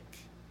slick.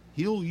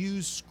 He'll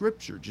use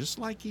Scripture just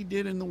like he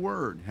did in the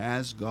Word.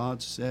 Has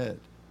God said?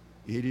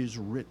 It is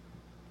written.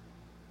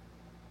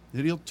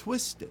 That he'll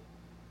twist it.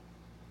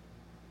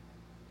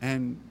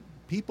 And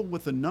people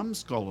with a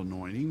numbskull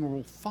anointing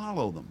will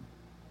follow them.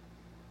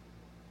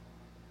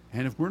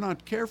 And if we're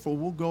not careful,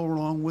 we'll go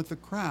along with the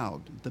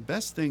crowd. The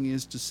best thing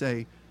is to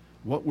say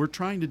what we're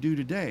trying to do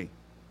today.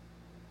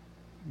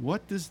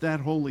 What does that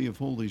Holy of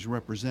Holies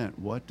represent?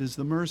 What does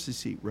the mercy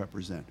seat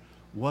represent?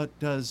 What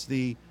does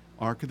the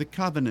Ark of the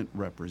Covenant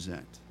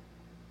represent?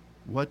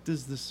 What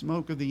does the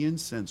smoke of the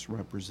incense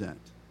represent?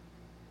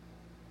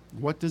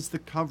 What does the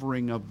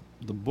covering of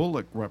the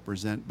bullock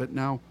represent? But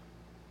now,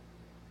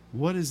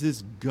 what does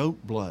this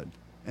goat blood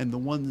and the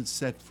one that's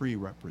set free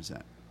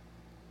represent?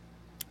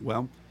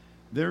 Well,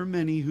 there are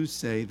many who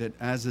say that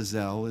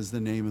Azazel is the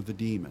name of the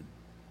demon.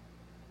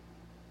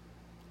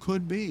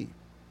 Could be.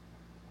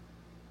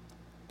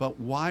 But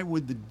why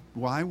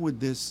would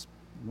this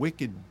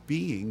wicked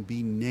being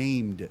be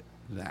named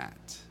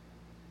that?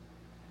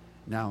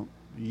 Now,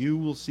 you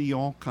will see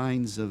all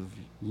kinds of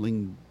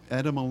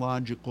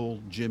etymological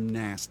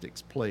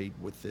gymnastics played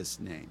with this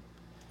name.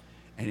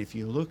 And if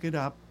you look it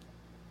up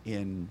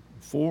in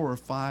 4 or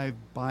 5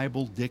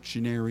 Bible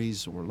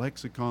dictionaries or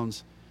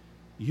lexicons,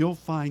 you'll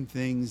find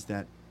things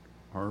that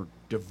are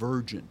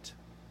divergent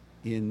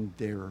in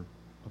their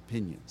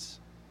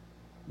opinions,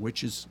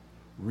 which is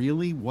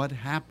really what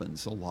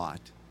happens a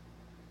lot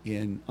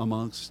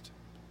amongst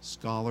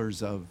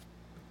scholars of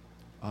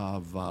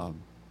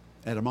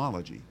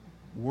etymology,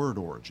 word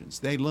origins.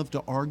 They love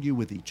to argue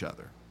with each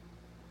other,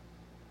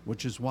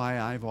 which is why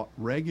I've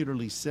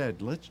regularly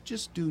said, let's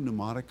just do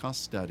pneumaticos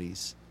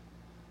studies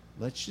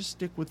Let's just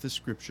stick with the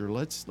Scripture.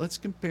 Let's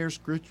compare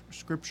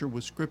Scripture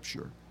with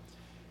Scripture.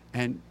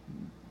 And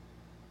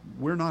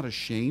we're not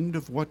ashamed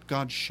of what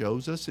God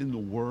shows us in the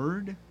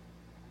Word.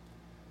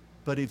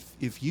 But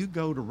if you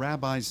go to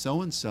Rabbi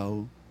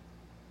so-and-so,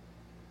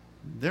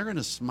 they're going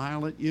to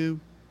smile at you,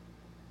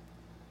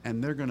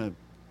 and they're going to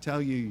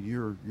tell you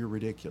you're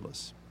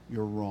ridiculous.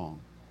 You're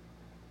wrong.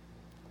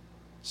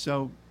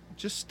 So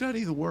just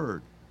study the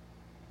Word.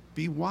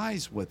 Be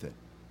wise with it.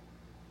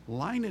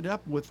 Line it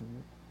up with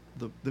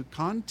the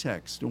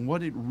context and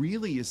what it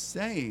really is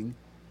saying,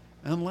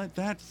 and let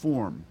that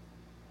form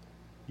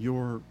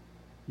your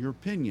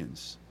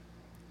opinions.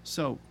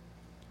 So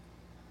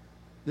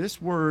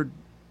this word,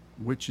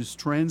 which is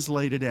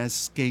translated as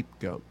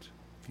scapegoat,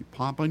 if you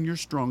pop on your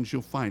Strongs,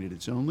 you'll find it.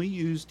 It's only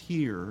used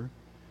here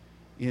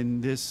in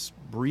this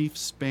brief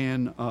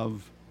span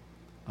of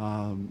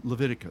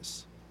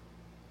Leviticus.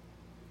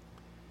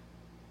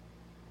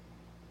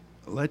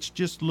 Let's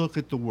just look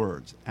at the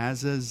words.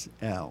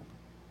 Azazel.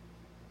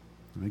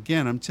 And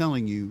again, I'm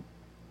telling you,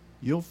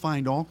 you'll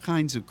find all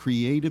kinds of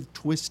creative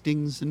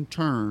twistings and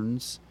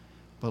turns,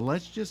 but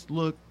let's just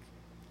look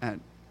at,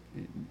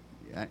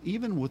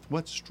 even with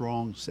what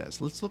Strong says,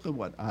 let's look at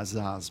what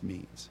Azaz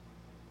means.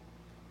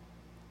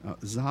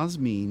 Azaz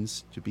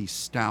means to be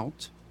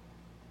stout,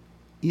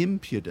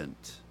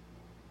 impudent,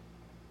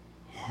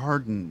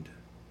 hardened,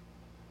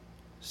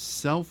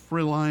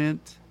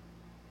 self-reliant,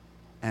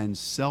 and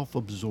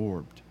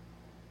self-absorbed.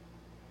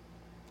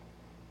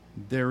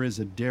 There is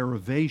a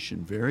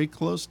derivation, very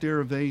close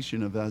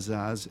derivation of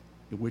Azaz,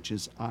 which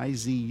is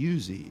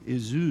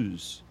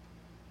izuz,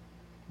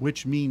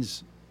 which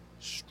means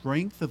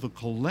strength of a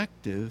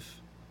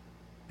collective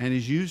and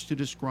is used to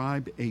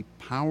describe a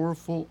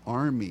powerful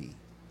army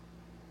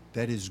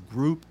that is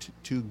grouped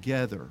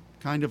together,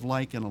 kind of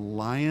like an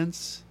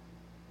alliance,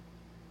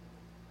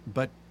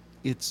 but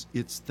it's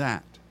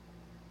that.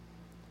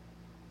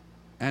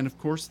 And of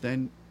course,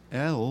 then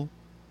El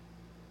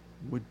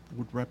would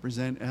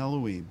represent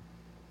Elohim.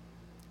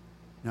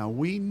 Now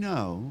we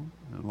know,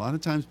 a lot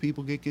of times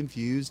people get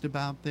confused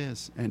about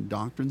this, and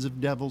doctrines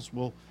of devils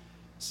will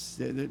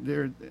say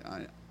that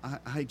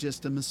I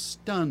just am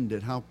stunned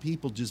at how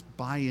people just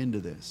buy into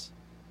this.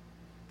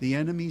 The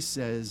enemy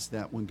says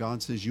that when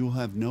God says, you'll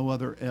have no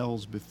other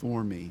Els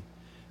before me,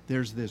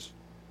 there's this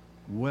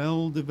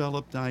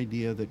well-developed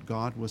idea that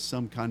God was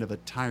some kind of a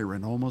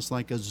tyrant, almost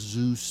like a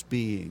Zeus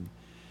being.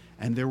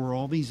 And there were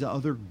all these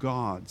other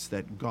gods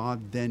that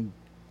God then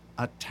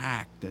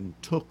attacked and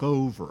took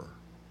over.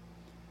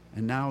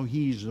 And now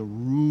he's a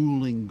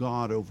ruling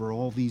God over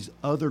all these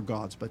other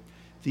gods. But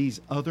these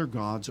other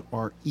gods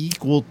are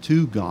equal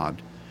to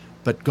God.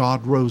 But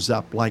God rose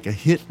up like a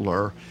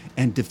Hitler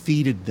and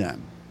defeated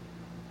them.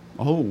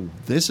 Oh,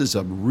 this is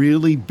a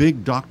really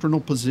big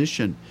doctrinal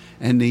position.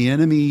 And the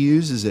enemy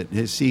uses it.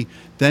 You see,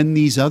 then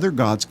these other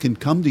gods can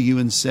come to you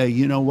and say,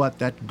 you know what,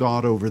 that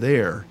God over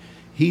there,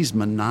 he's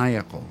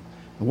maniacal.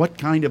 What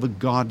kind of a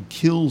God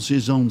kills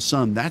his own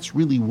son? That's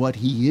really what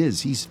he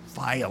is. He's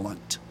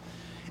violent.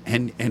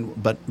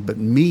 But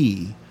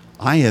me,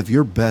 I have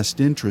your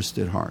best interest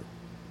at heart.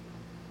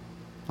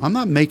 I'm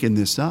not making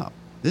this up.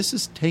 This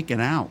has taken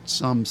out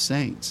some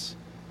saints.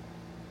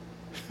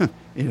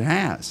 It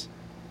has.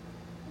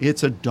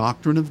 It's a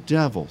doctrine of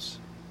devils.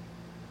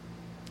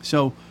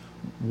 So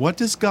what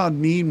does God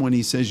mean when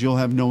he says you'll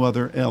have no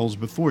other Els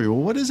before you?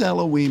 Well, what does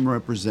Elohim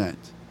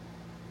represent?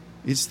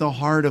 It's the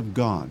heart of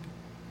God.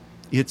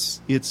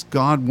 It's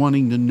God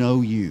wanting to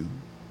know you.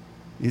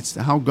 It's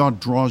how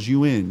God draws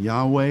you in.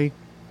 Yahweh,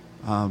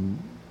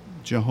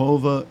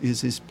 Jehovah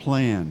is his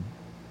plan.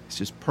 It's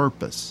his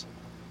purpose.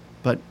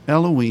 But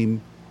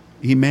Elohim,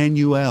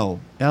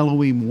 Emmanuel,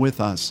 Elohim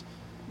with us,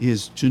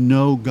 is to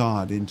know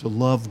God and to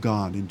love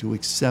God and to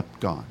accept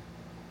God.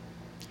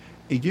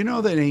 And you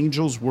know that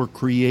angels were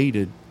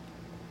created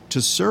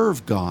to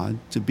serve God,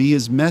 to be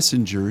his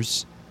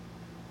messengers,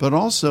 but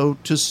also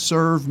to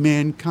serve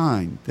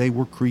mankind. They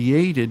were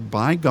created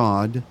by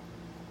God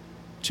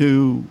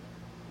to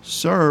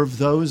serve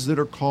those that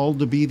are called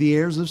to be the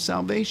heirs of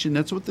salvation.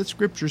 That's what the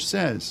scripture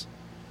says.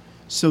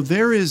 So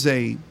there is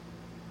a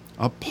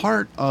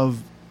part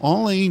of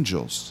all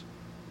angels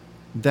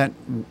that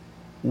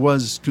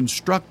was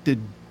constructed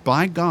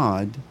by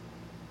God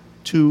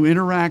to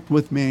interact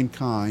with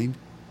mankind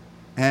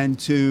and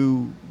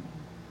to,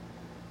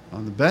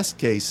 on the best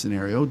case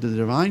scenario, the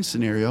divine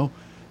scenario,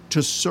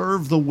 to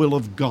serve the will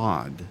of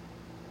God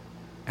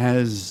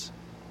as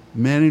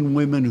men and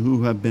women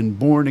who have been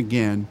born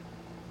again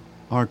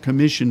are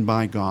commissioned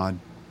by God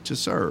to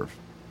serve.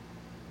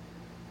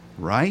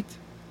 Right?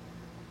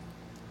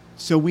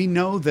 So we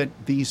know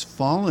that these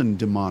fallen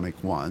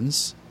demonic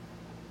ones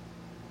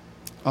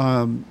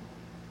will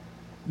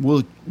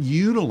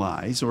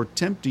utilize or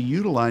attempt to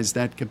utilize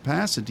that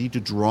capacity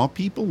to draw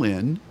people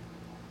in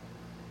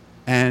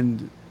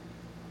and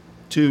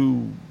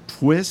to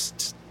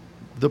twist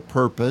the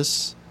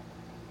purpose,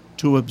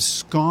 to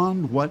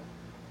abscond what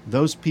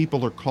those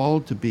people are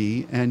called to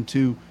be, and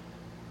to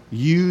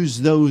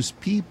use those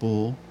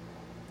people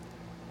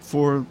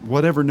for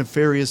whatever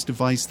nefarious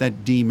device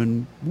that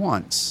demon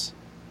wants.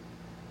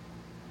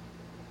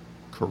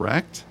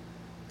 Correct?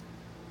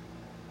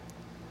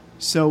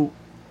 So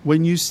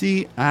when you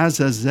see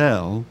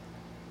Azazel,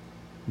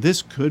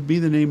 this could be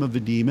the name of a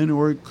demon,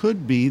 or it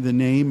could be the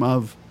name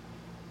of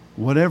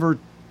whatever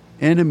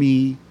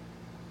enemy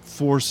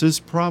forces,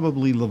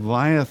 probably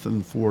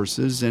Leviathan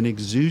forces and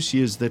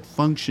exousias that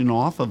function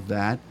off of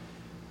that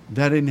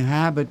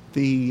inhabit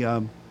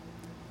the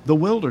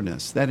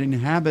wilderness, that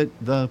inhabit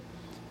the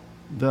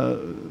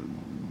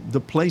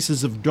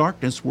places of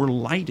darkness where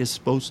light is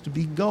supposed to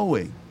be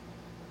going.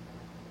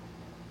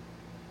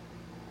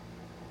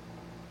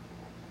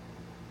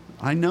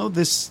 I know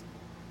this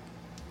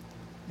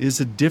is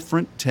a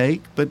different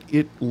take, but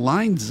it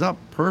lines up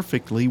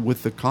perfectly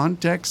with the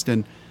context,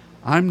 and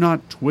I'm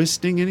not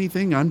twisting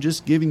anything. I'm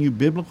just giving you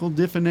biblical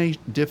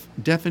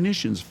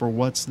definitions for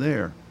what's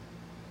there.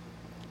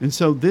 And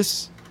so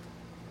this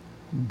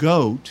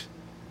goat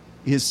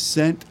is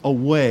sent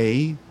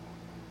away.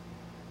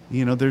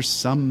 You know, there's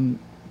some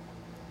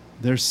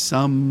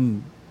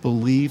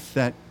belief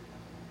that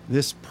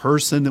this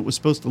person that was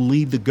supposed to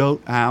lead the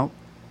goat out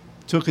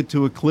took it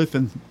to a cliff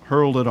and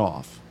hurled it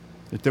off.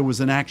 That there was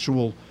an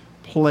actual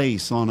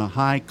place on a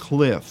high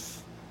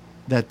cliff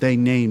that they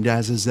named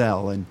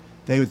Azazel, and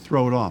they would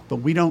throw it off. But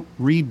we don't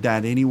read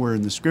that anywhere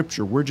in the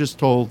scripture. We're just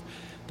told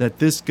that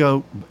this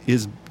goat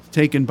is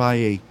taken by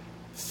a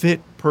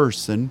fit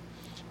person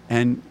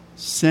and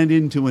sent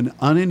into an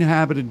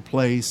uninhabited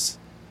place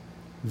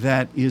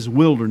that is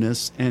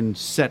wilderness and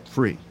set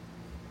free.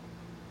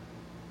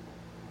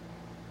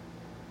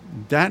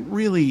 That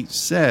really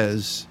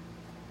says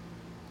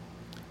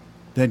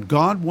that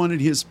God wanted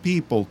his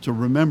people to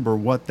remember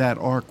what that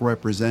ark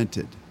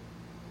represented,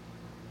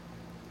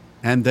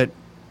 and that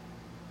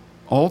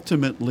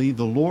ultimately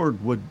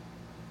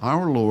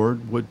our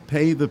Lord would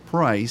pay the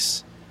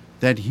price,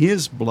 that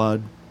his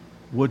blood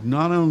would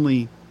not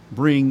only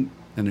bring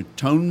an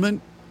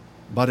atonement,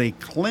 but a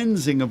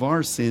cleansing of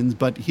our sins,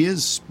 but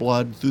his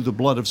blood, through the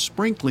blood of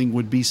sprinkling,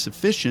 would be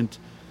sufficient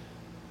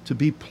to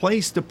be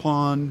placed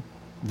upon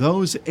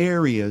those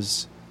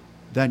areas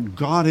that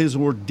God has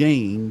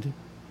ordained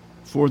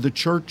for the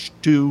church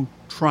to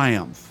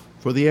triumph,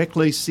 for the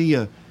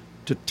ecclesia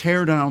to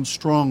tear down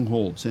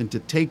strongholds and to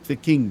take the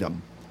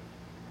kingdom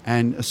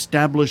and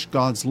establish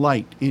God's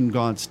light in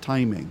God's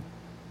timing.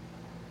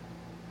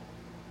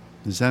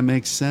 Does that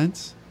make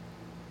sense?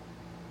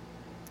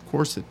 Of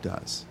course it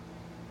does.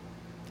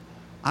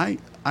 I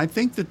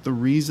think that the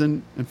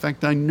reason, in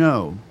fact, I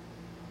know,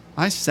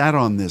 I sat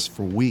on this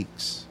for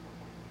weeks,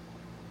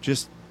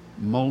 just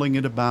mulling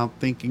it about,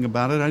 thinking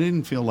about it. I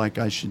didn't feel like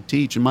I should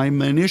teach. And my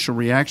initial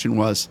reaction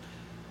was,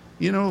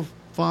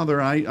 Father,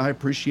 I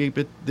appreciate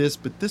this,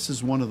 but this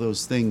is one of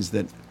those things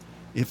that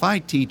if I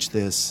teach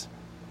this,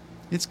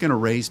 it's going to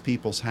raise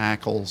people's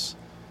hackles.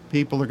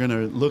 People are going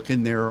to look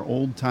in their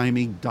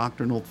old-timey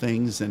doctrinal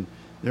things, and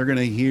they're going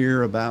to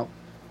hear about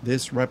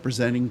this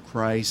representing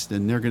Christ,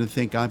 and they're going to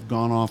think I've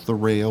gone off the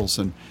rails,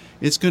 and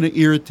it's going to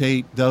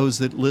irritate those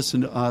that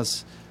listen to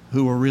us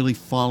who are really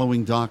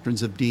following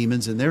doctrines of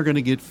demons, and they're going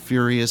to get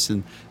furious,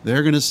 and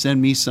they're going to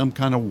send me some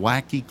kind of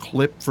wacky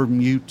clip from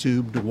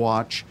YouTube to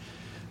watch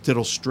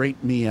that'll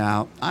straighten me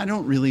out. I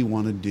don't really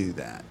want to do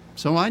that.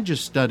 So I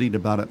just studied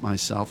about it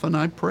myself, and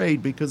I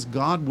prayed because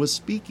God was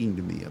speaking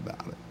to me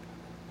about it.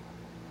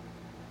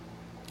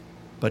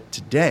 But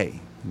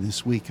today, in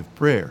this week of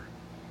prayer,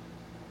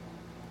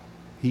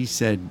 he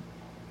said,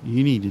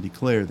 you need to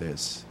declare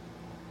this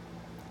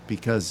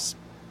because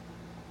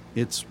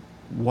it's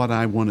what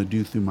I want to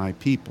do through my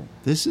people.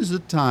 This is a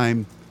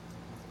time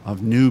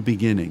of new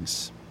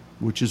beginnings,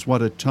 which is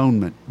what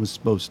atonement was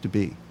supposed to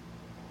be.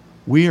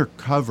 We are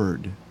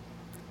covered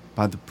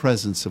by the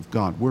presence of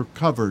God. We're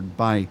covered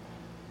by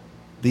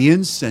the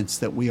incense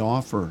that we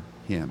offer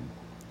him.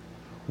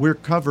 We're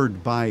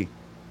covered by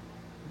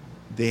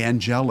the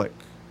angelic.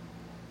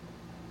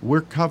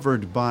 We're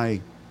covered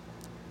by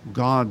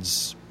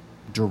God's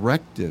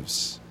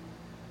directives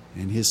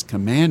and his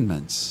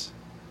commandments.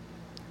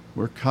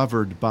 We're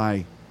covered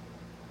by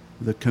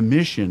the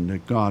commission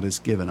that God has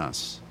given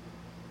us.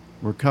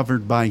 We're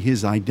covered by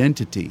his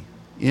identity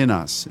in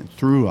us and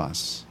through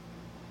us.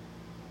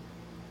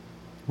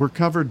 We're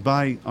covered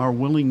by our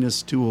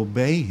willingness to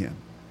obey him,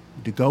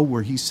 to go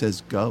where he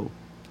says go.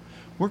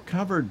 We're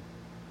covered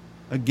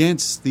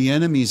against the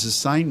enemy's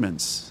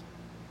assignments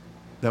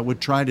that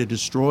would try to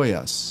destroy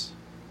us.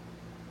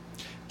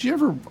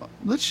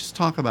 Let's just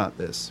talk about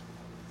this.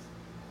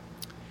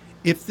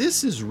 If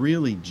this is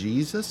really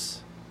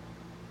Jesus,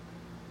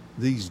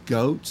 these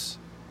goats,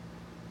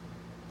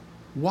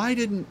 why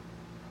didn't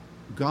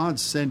God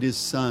send his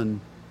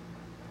son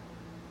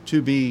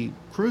to be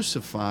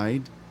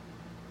crucified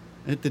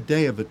at the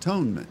Day of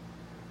Atonement?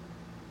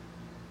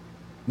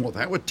 Well,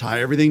 that would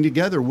tie everything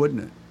together,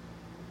 wouldn't it?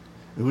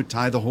 It would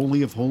tie the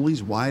Holy of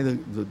Holies, why the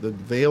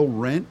veil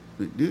rent.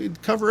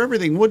 It'd cover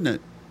everything, wouldn't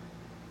it?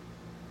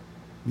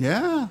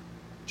 Yeah.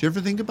 Did you ever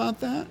think about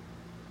that?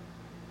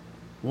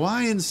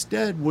 Why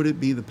instead would it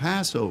be the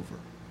Passover?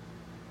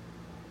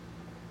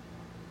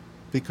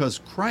 because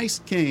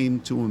Christ came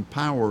to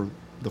empower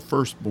the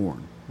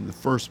firstborn and the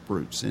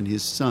firstfruits and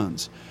his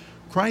sons.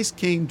 Christ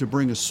came to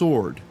bring a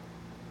sword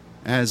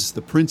as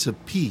the Prince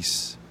of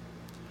Peace.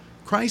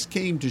 Christ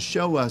came to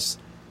show us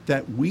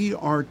that we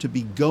are to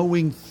be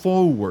going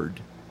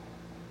forward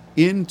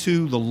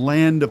into the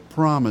land of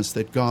promise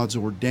that God's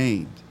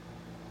ordained.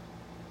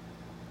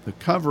 The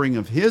covering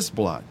of his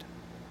blood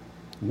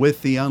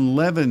with the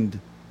unleavened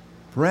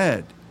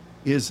bread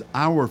is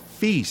our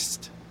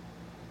feast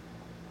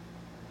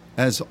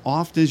as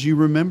oft as you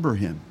remember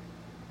him.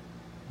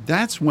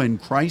 That's when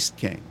Christ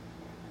came,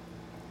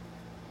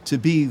 to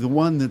be the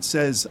one that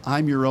says,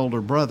 I'm your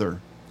elder brother.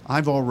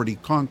 I've already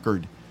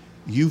conquered.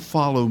 You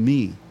follow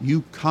me.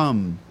 You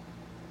come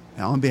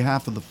on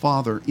behalf of the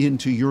Father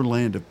into your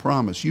land of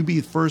promise. You be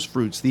the first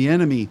fruits. The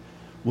enemy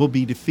will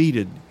be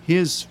defeated.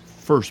 His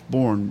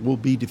firstborn will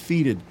be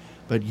defeated,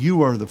 but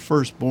you are the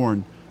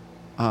firstborn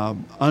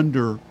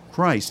under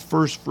Christ,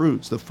 first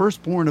fruits. The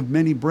firstborn of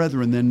many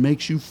brethren then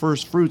makes you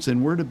first fruits,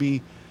 and we're to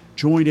be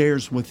joint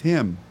heirs with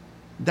him.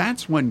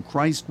 That's when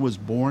Christ was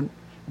born.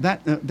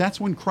 That's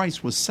when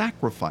Christ was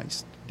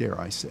sacrificed, dare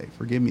I say.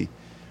 Forgive me.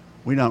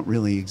 We don't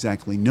really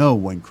exactly know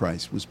when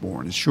Christ was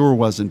born. It sure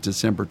wasn't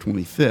December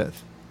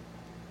 25th.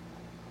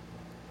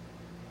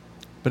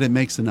 But it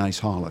makes a nice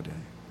holiday.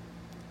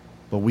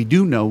 But we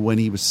do know when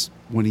he was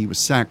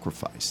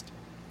sacrificed.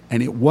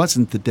 And it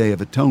wasn't the Day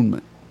of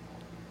Atonement.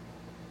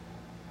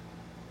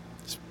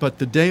 But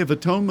the Day of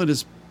Atonement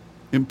is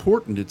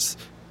important. It's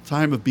a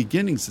time of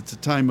beginnings. It's a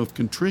time of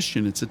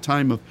contrition. It's a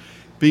time of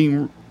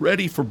being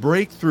ready for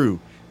breakthrough.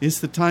 It's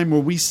the time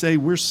where we say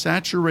we're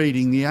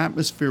saturating the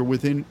atmosphere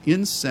with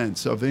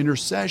incense of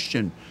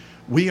intercession.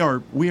 We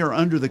are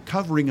under the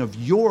covering of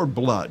your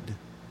blood.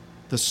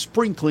 The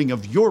sprinkling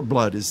of your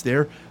blood is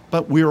there.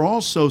 But we're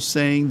also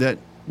saying that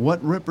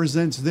what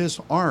represents this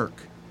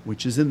ark,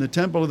 which is in the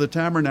temple of the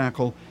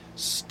tabernacle,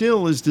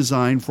 still is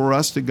designed for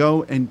us to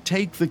go and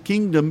take the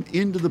kingdom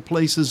into the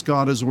places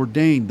God has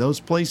ordained, those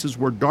places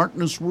where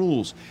darkness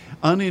rules,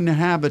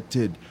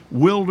 uninhabited,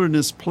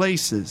 wilderness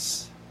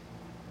places,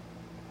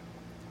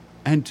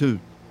 and to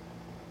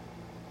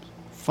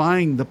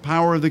find the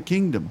power of the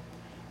kingdom,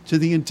 to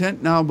the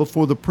intent now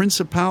before the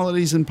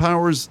principalities and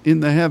powers in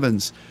the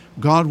heavens,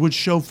 God would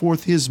show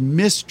forth his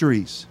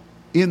mysteries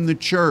in the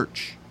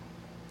church.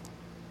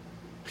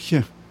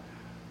 Yeah.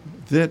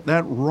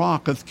 That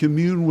rock of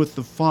commune with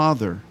the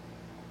Father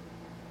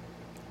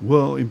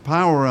will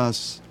empower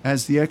us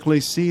as the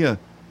ecclesia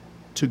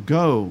to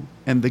go,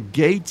 and the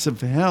gates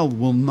of hell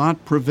will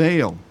not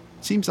prevail.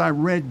 It seems I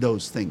read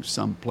those things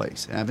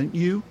someplace, haven't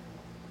you?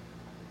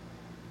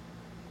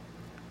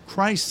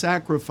 Christ's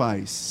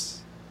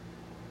sacrifice,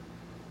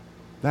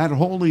 that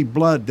holy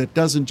blood that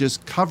doesn't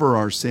just cover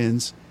our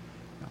sins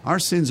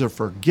are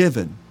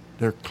forgiven,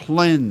 they're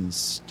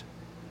cleansed.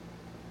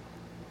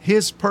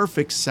 His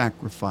perfect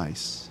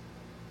sacrifice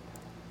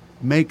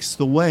makes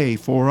the way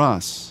for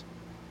us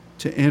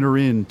to enter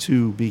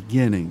into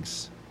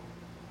beginnings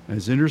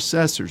as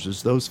intercessors,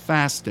 as those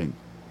fasting,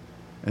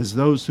 as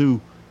those who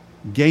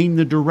gain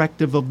the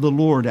directive of the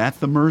Lord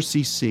at the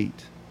mercy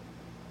seat,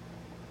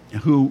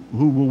 who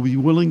will be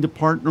willing to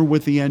partner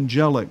with the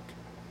angelic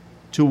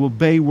to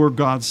obey where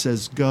God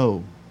says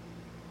go,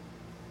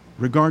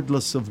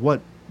 regardless of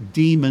what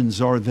demons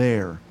are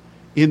there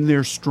in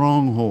their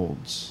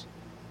strongholds.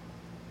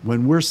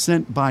 When we're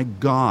sent by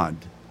God,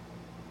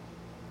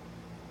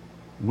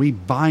 we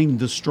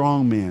bind the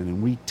strong man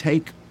and we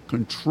take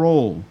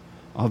control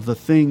of the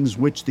things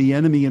which the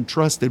enemy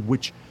entrusted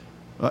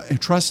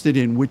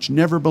in, which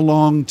never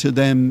belonged to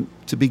them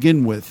to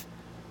begin with.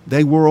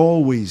 They were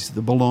always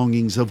the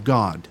belongings of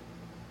God.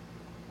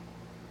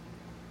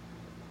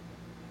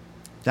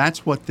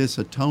 That's what this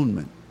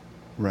atonement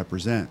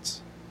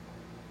represents.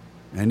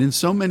 And in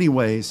so many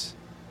ways,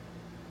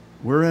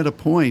 we're at a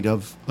point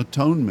of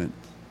atonement.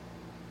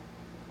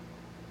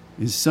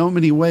 In so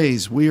many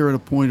ways, we are at a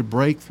point of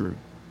breakthrough.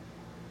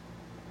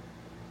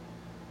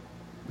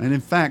 And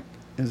in fact,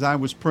 as I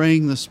was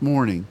praying this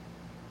morning,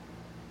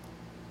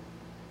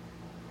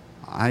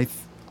 I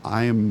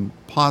am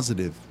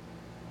positive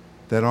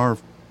that our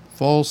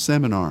fall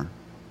seminar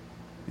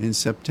in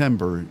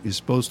September is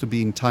supposed to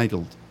be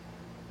entitled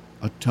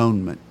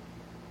Atonement,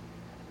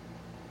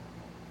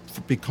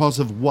 because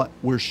of what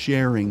we're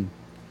sharing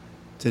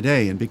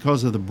today and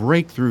because of the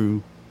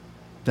breakthrough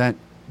that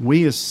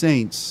we as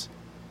saints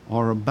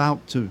are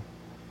about to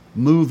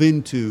move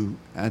into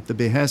at the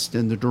behest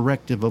and the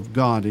directive of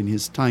God in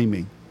his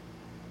timing.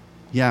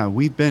 Yeah,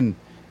 we've been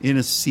in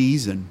a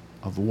season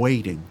of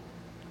waiting.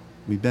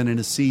 We've been in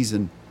a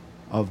season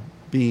of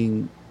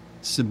being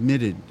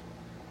submitted,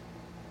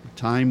 a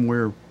time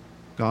where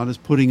God is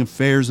putting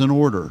affairs in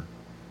order,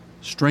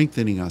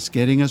 strengthening us,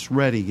 getting us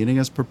ready, getting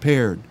us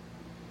prepared.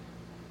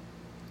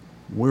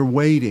 We're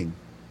waiting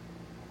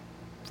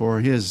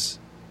for his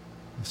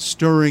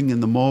stirring in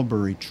the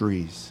mulberry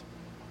trees.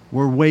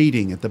 We're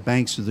waiting at the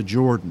banks of the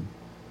Jordan.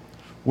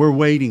 We're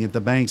waiting at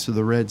the banks of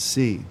the Red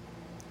Sea.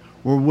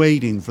 We're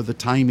waiting for the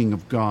timing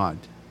of God.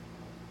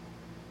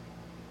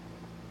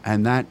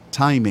 And that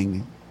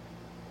timing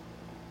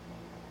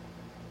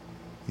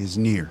is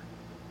near.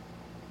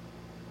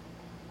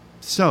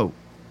 So,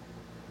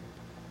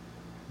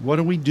 what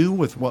do we do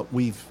with what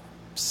we've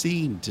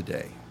seen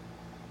today?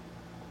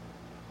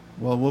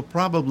 Well, we'll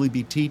probably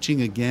be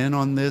teaching again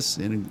on this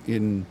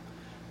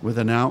with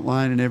an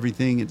outline and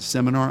everything at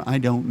seminar. I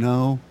don't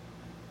know.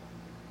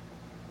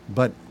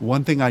 But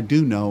one thing I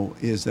do know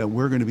is that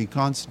we're going to be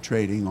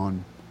concentrating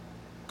on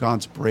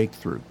God's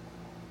breakthrough,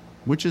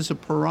 which is a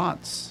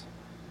paratz.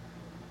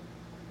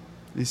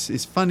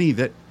 It's funny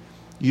that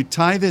you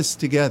tie this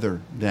together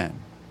then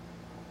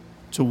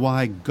to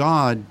why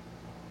God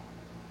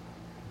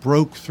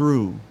broke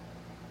through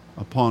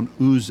upon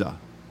Uzzah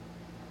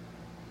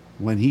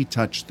when he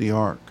touched the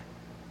ark.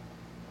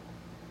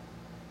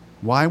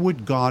 Why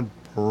would God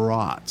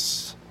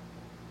paratz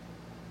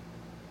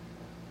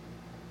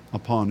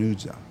upon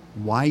Uzzah?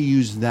 Why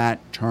use that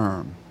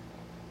term?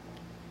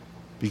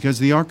 Because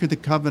the Ark of the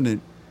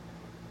Covenant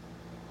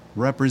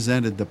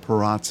represented the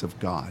paratz of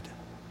God.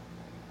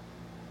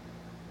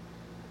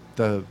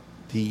 The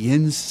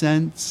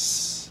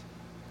incense,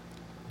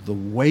 the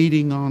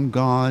waiting on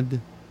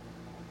God,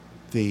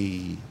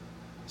 the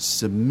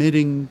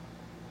submitting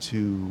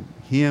to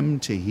Him,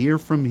 to hear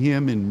from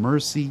Him in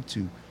mercy,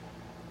 to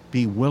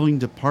be willing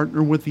to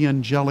partner with the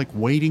angelic,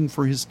 waiting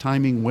for His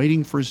timing,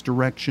 waiting for His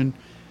direction,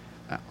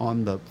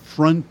 on the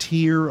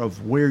frontier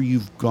of where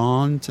you've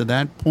gone to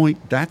that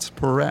point, that's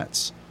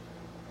paretz.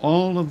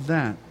 All of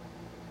that,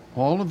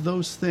 all of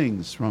those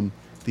things, from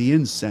the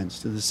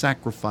incense to the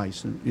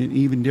sacrifice, and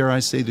even, dare I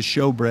say, the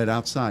showbread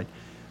outside,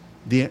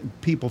 the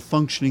people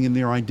functioning in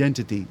their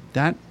identity,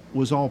 that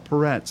was all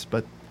paretz.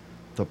 But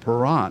the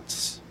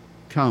paratz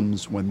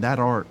comes when that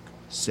ark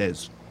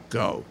says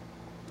go.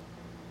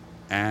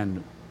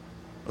 And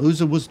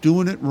Uzzah was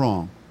doing it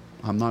wrong.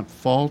 I'm not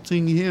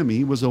faulting him.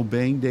 He was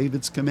obeying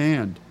David's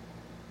command.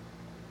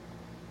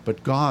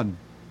 But God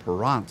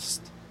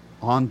paratzed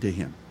onto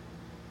him.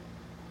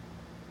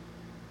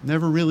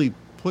 Never really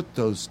put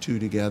those two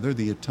together,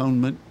 the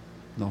atonement,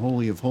 the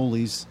Holy of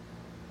Holies,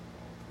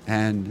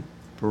 and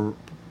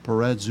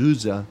Perez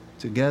Uzzah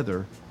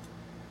together.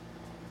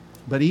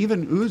 But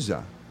even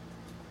Uzzah,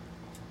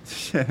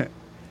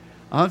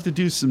 I'll have to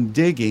do some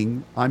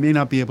digging. I may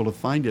not be able to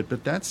find it,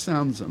 but that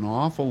sounds an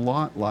awful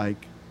lot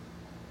like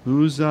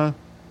Uzzah,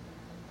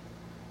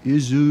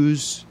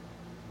 Izuz,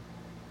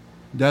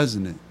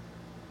 doesn't it?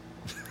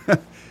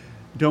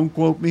 Don't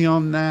quote me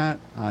on that.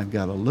 I've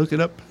got to look it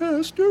up.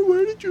 Pastor,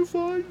 where did you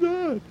find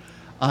that?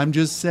 I'm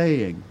just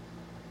saying.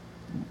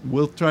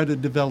 We'll try to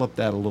develop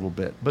that a little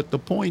bit. But the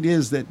point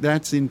is that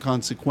that's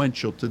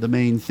inconsequential to the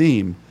main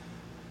theme.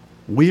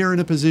 We are in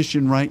a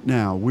position right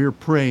now. We're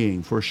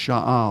praying for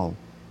Sha'al,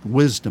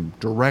 wisdom,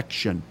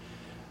 direction,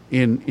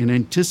 in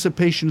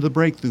anticipation of the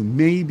breakthrough.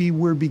 Maybe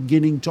we're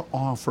beginning to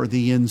offer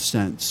the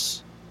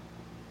incense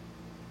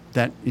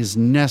that is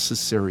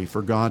necessary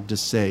for God to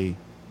say,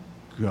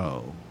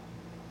 go.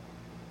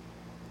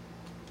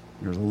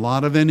 There's a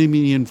lot of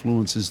enemy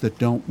influences that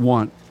don't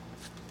want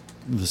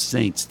the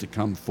saints to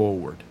come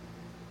forward.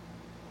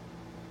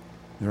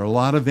 There are a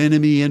lot of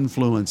enemy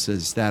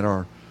influences that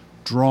are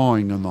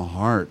drawing on the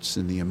hearts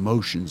and the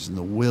emotions and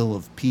the will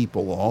of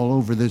people all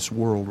over this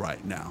world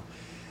right now.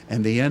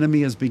 And the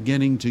enemy is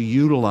beginning to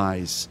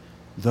utilize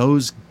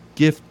those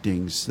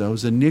giftings,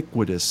 those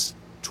iniquitous,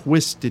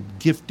 twisted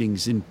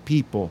giftings in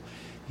people.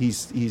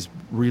 He's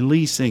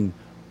releasing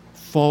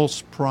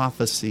false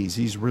prophecies.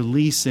 He's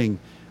releasing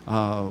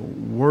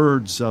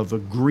words of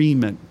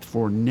agreement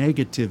for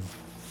negative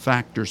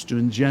factors to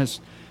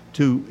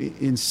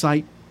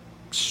incite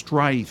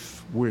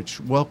strife, which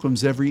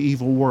welcomes every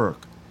evil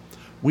work.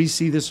 We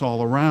see this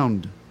all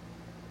around,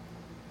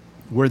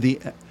 where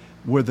the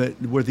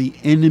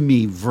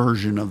enemy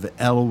version of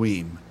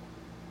Elohim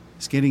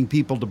is getting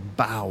people to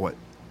bow at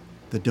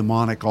the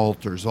demonic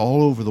altars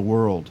all over the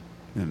world,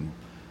 and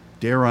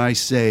dare I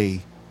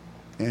say,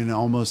 in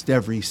almost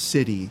every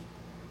city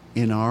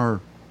in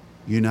our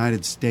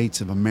United States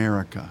of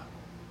America.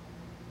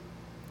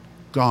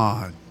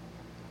 God,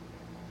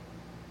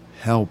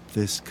 help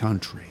this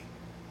country.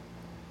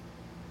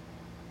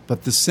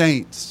 But the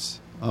saints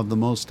of the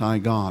Most High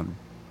God,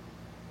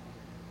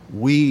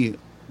 we,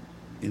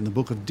 in the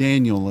book of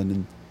Daniel and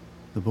in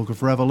the book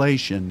of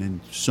Revelation and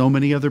so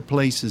many other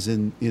places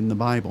in the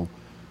Bible,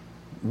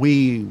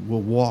 we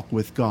will walk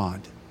with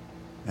God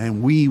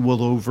and we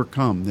will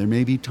overcome. There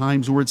may be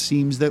times where it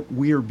seems that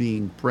we're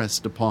being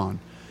pressed upon,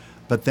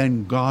 but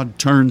then God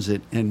turns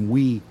it and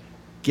we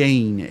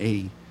gain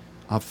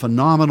a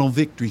phenomenal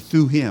victory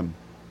through Him.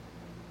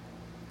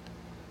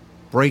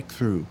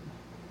 Breakthrough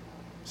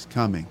is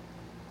coming.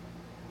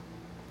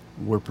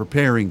 We're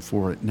preparing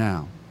for it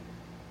now.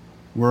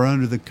 We're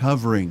under the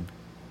covering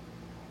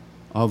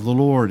of the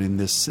Lord in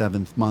this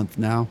 7th month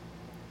now.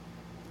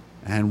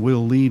 And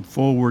we'll lead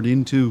forward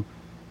through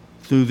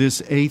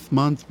this 8th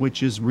month,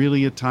 which is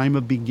really a time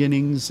of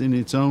beginnings in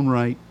its own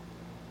right,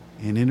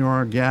 and into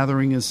our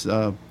gathering as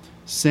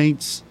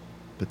saints.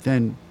 But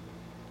then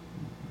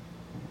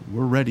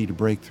we're ready to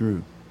break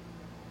through.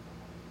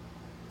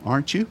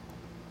 aren't you?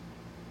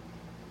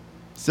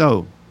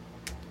 So,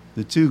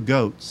 the two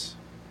goats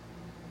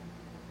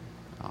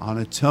on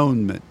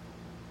atonement,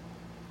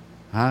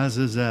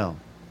 Azazel.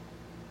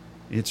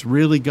 It's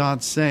really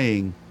God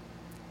saying,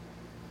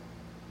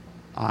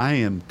 I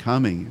am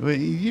coming.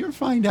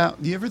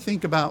 You ever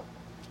think about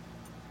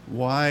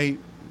why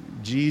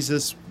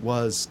Jesus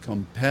was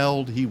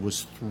compelled, he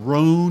was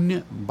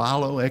thrown,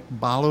 balo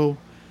ekbalo,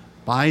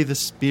 by the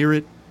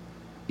Spirit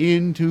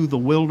into the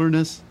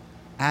wilderness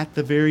at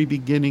the very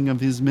beginning of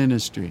his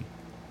ministry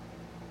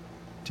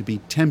to be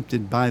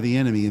tempted by the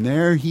enemy. And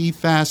there he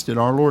fasted.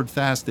 Our Lord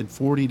fasted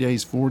 40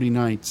 days, 40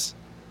 nights.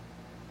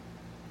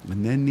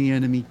 And then the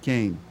enemy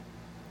came.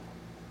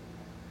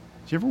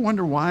 Did you ever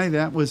wonder why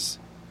that was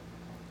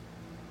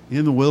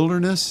in the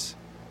wilderness?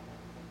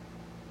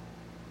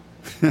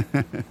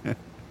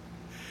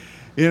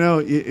 You know,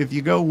 if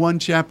you go one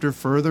chapter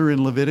further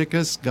in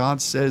Leviticus,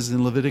 God says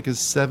in Leviticus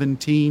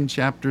 17,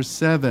 chapter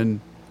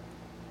 7,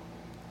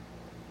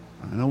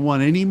 I don't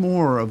want any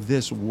more of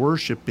this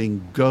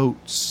worshiping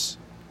goats,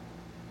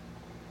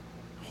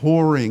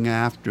 whoring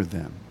after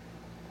them.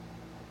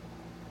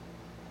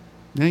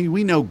 Now,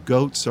 we know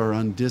goats are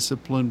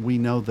undisciplined. We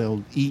know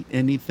they'll eat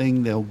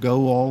anything. They'll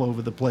go all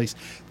over the place.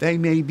 They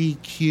may be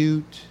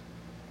cute.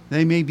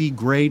 They may be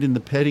great in the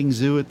petting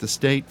zoo at the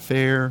state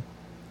fair.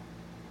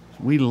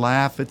 We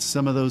laugh at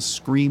some of those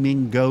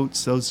screaming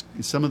goats,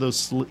 some of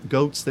those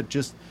goats that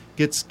just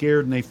get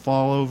scared and they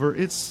fall over.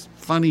 It's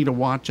funny to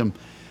watch them.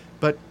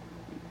 But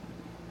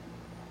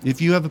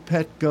if you have a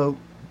pet goat,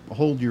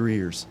 hold your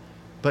ears.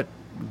 But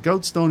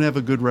goats don't have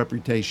a good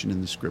reputation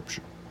in the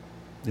Scripture.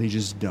 They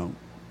just don't.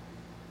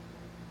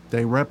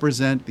 They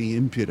represent the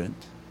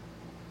impudent.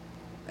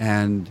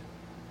 And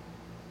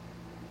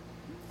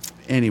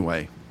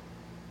anyway,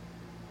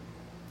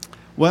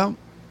 well,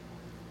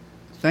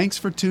 thanks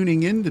for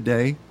tuning in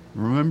today.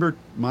 Remember,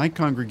 my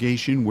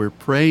congregation, we're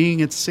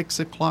praying at 6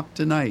 o'clock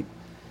tonight.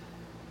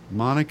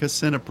 Monica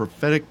sent a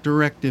prophetic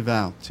directive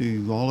out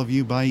to all of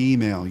you by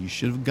email. You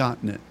should have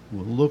gotten it.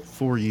 We'll look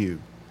for you.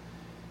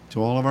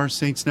 To all of our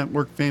Saints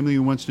Network family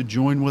who wants to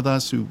join with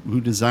us,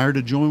 who desire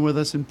to join with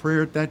us in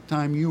prayer at that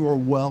time, you are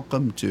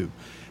welcome to.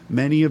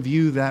 Many of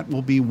you, that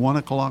will be 1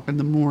 o'clock in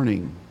the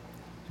morning.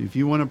 If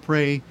you want to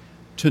pray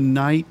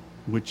tonight,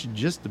 which is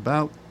just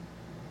about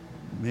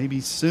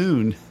maybe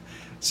soon,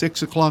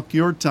 6 o'clock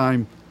your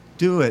time,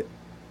 do it.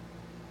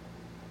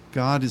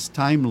 God is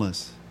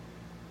timeless.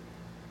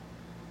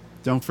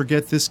 Don't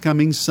forget, this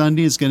coming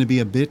Sunday is going to be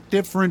a bit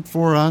different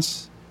for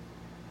us,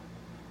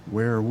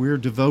 where we're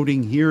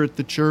devoting here at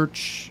the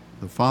church,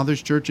 the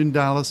Father's Church in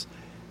Dallas,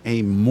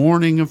 a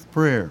morning of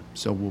prayer.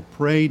 So we'll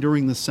pray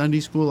during the Sunday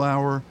school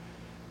hour.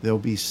 There'll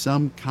be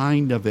some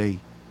kind of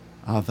an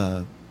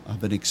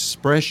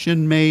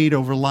expression made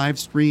over live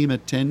stream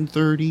at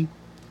 10:30.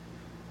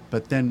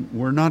 But then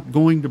we're not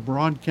going to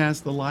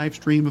broadcast the live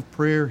stream of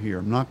prayer here.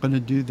 I'm not going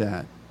to do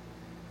that.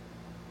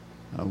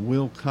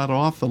 We'll cut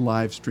off the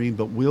live stream,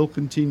 but we'll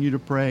continue to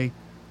pray,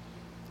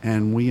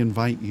 and we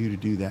invite you to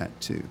do that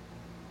too.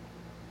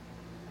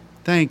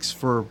 Thanks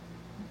for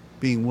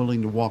being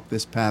willing to walk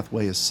this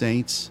pathway as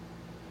saints,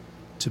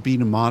 to be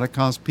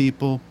pneumaticos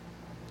people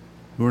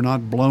who are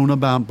not blown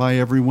about by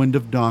every wind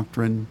of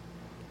doctrine.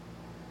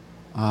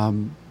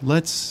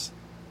 Let's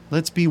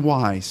be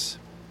wise,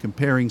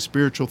 comparing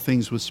spiritual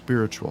things with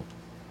spiritual.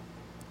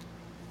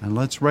 And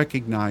let's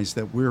recognize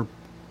that we're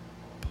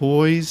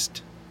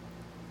poised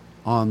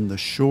on the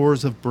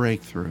shores of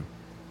breakthrough.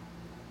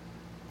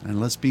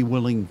 And let's be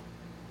willing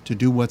to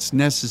do what's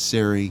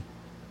necessary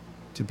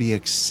to be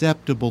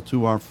acceptable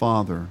to our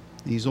Father.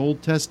 These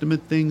Old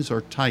Testament things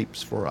are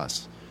types for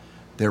us.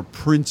 They're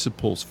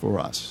principles for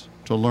us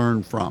to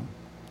learn from.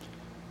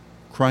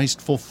 Christ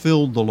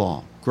fulfilled the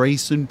law.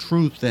 Grace and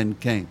truth then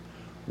came.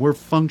 We're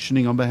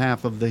functioning on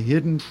behalf of the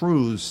hidden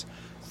truths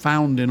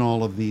found in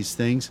all of these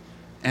things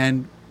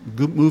and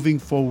moving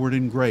forward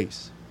in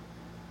grace.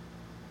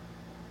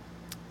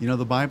 You know,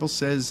 the Bible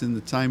says in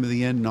the time of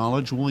the end,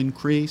 knowledge will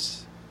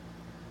increase.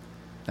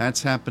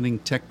 That's happening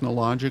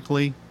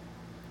technologically,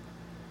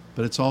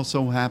 but it's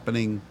also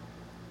happening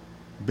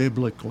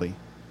biblically.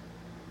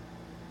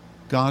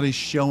 God is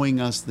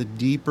showing us the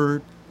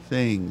deeper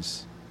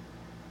things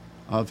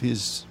of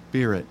His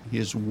Spirit.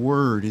 His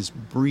Word,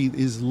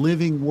 His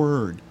living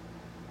Word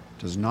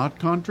does not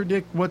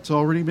contradict what's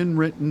already been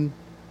written.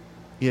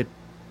 It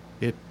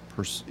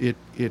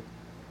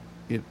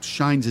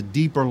shines a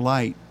deeper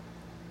light.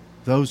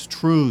 Those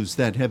truths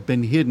that have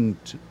been hidden,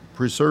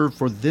 preserved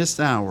for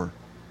this hour,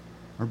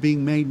 are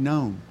being made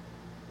known.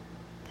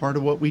 Part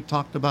of what we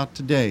talked about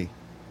today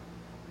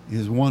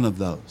is one of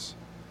those.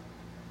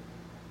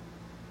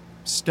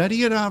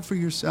 Study it out for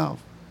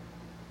yourself.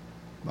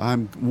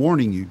 I'm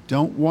warning you,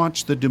 don't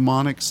watch the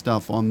demonic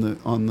stuff on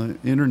the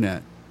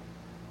internet.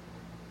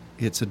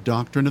 It's a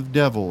doctrine of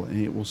devil,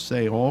 and it will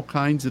say all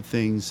kinds of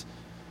things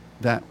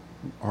that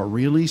are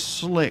really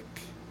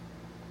slick,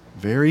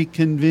 very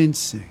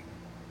convincing.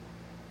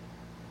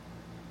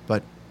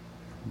 But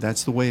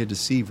that's the way a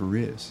deceiver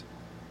is.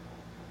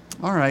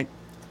 All right.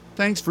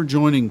 Thanks for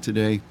joining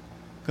today.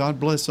 God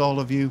bless all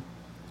of you.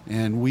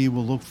 And we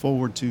will look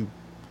forward to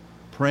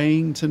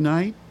praying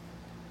tonight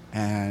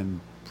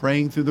and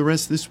praying through the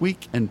rest of this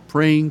week and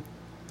praying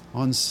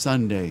on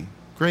Sunday.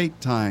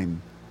 Great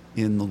time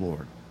in the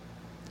Lord.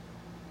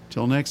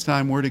 Till next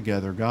time we're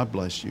together, God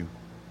bless you.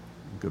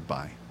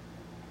 Goodbye.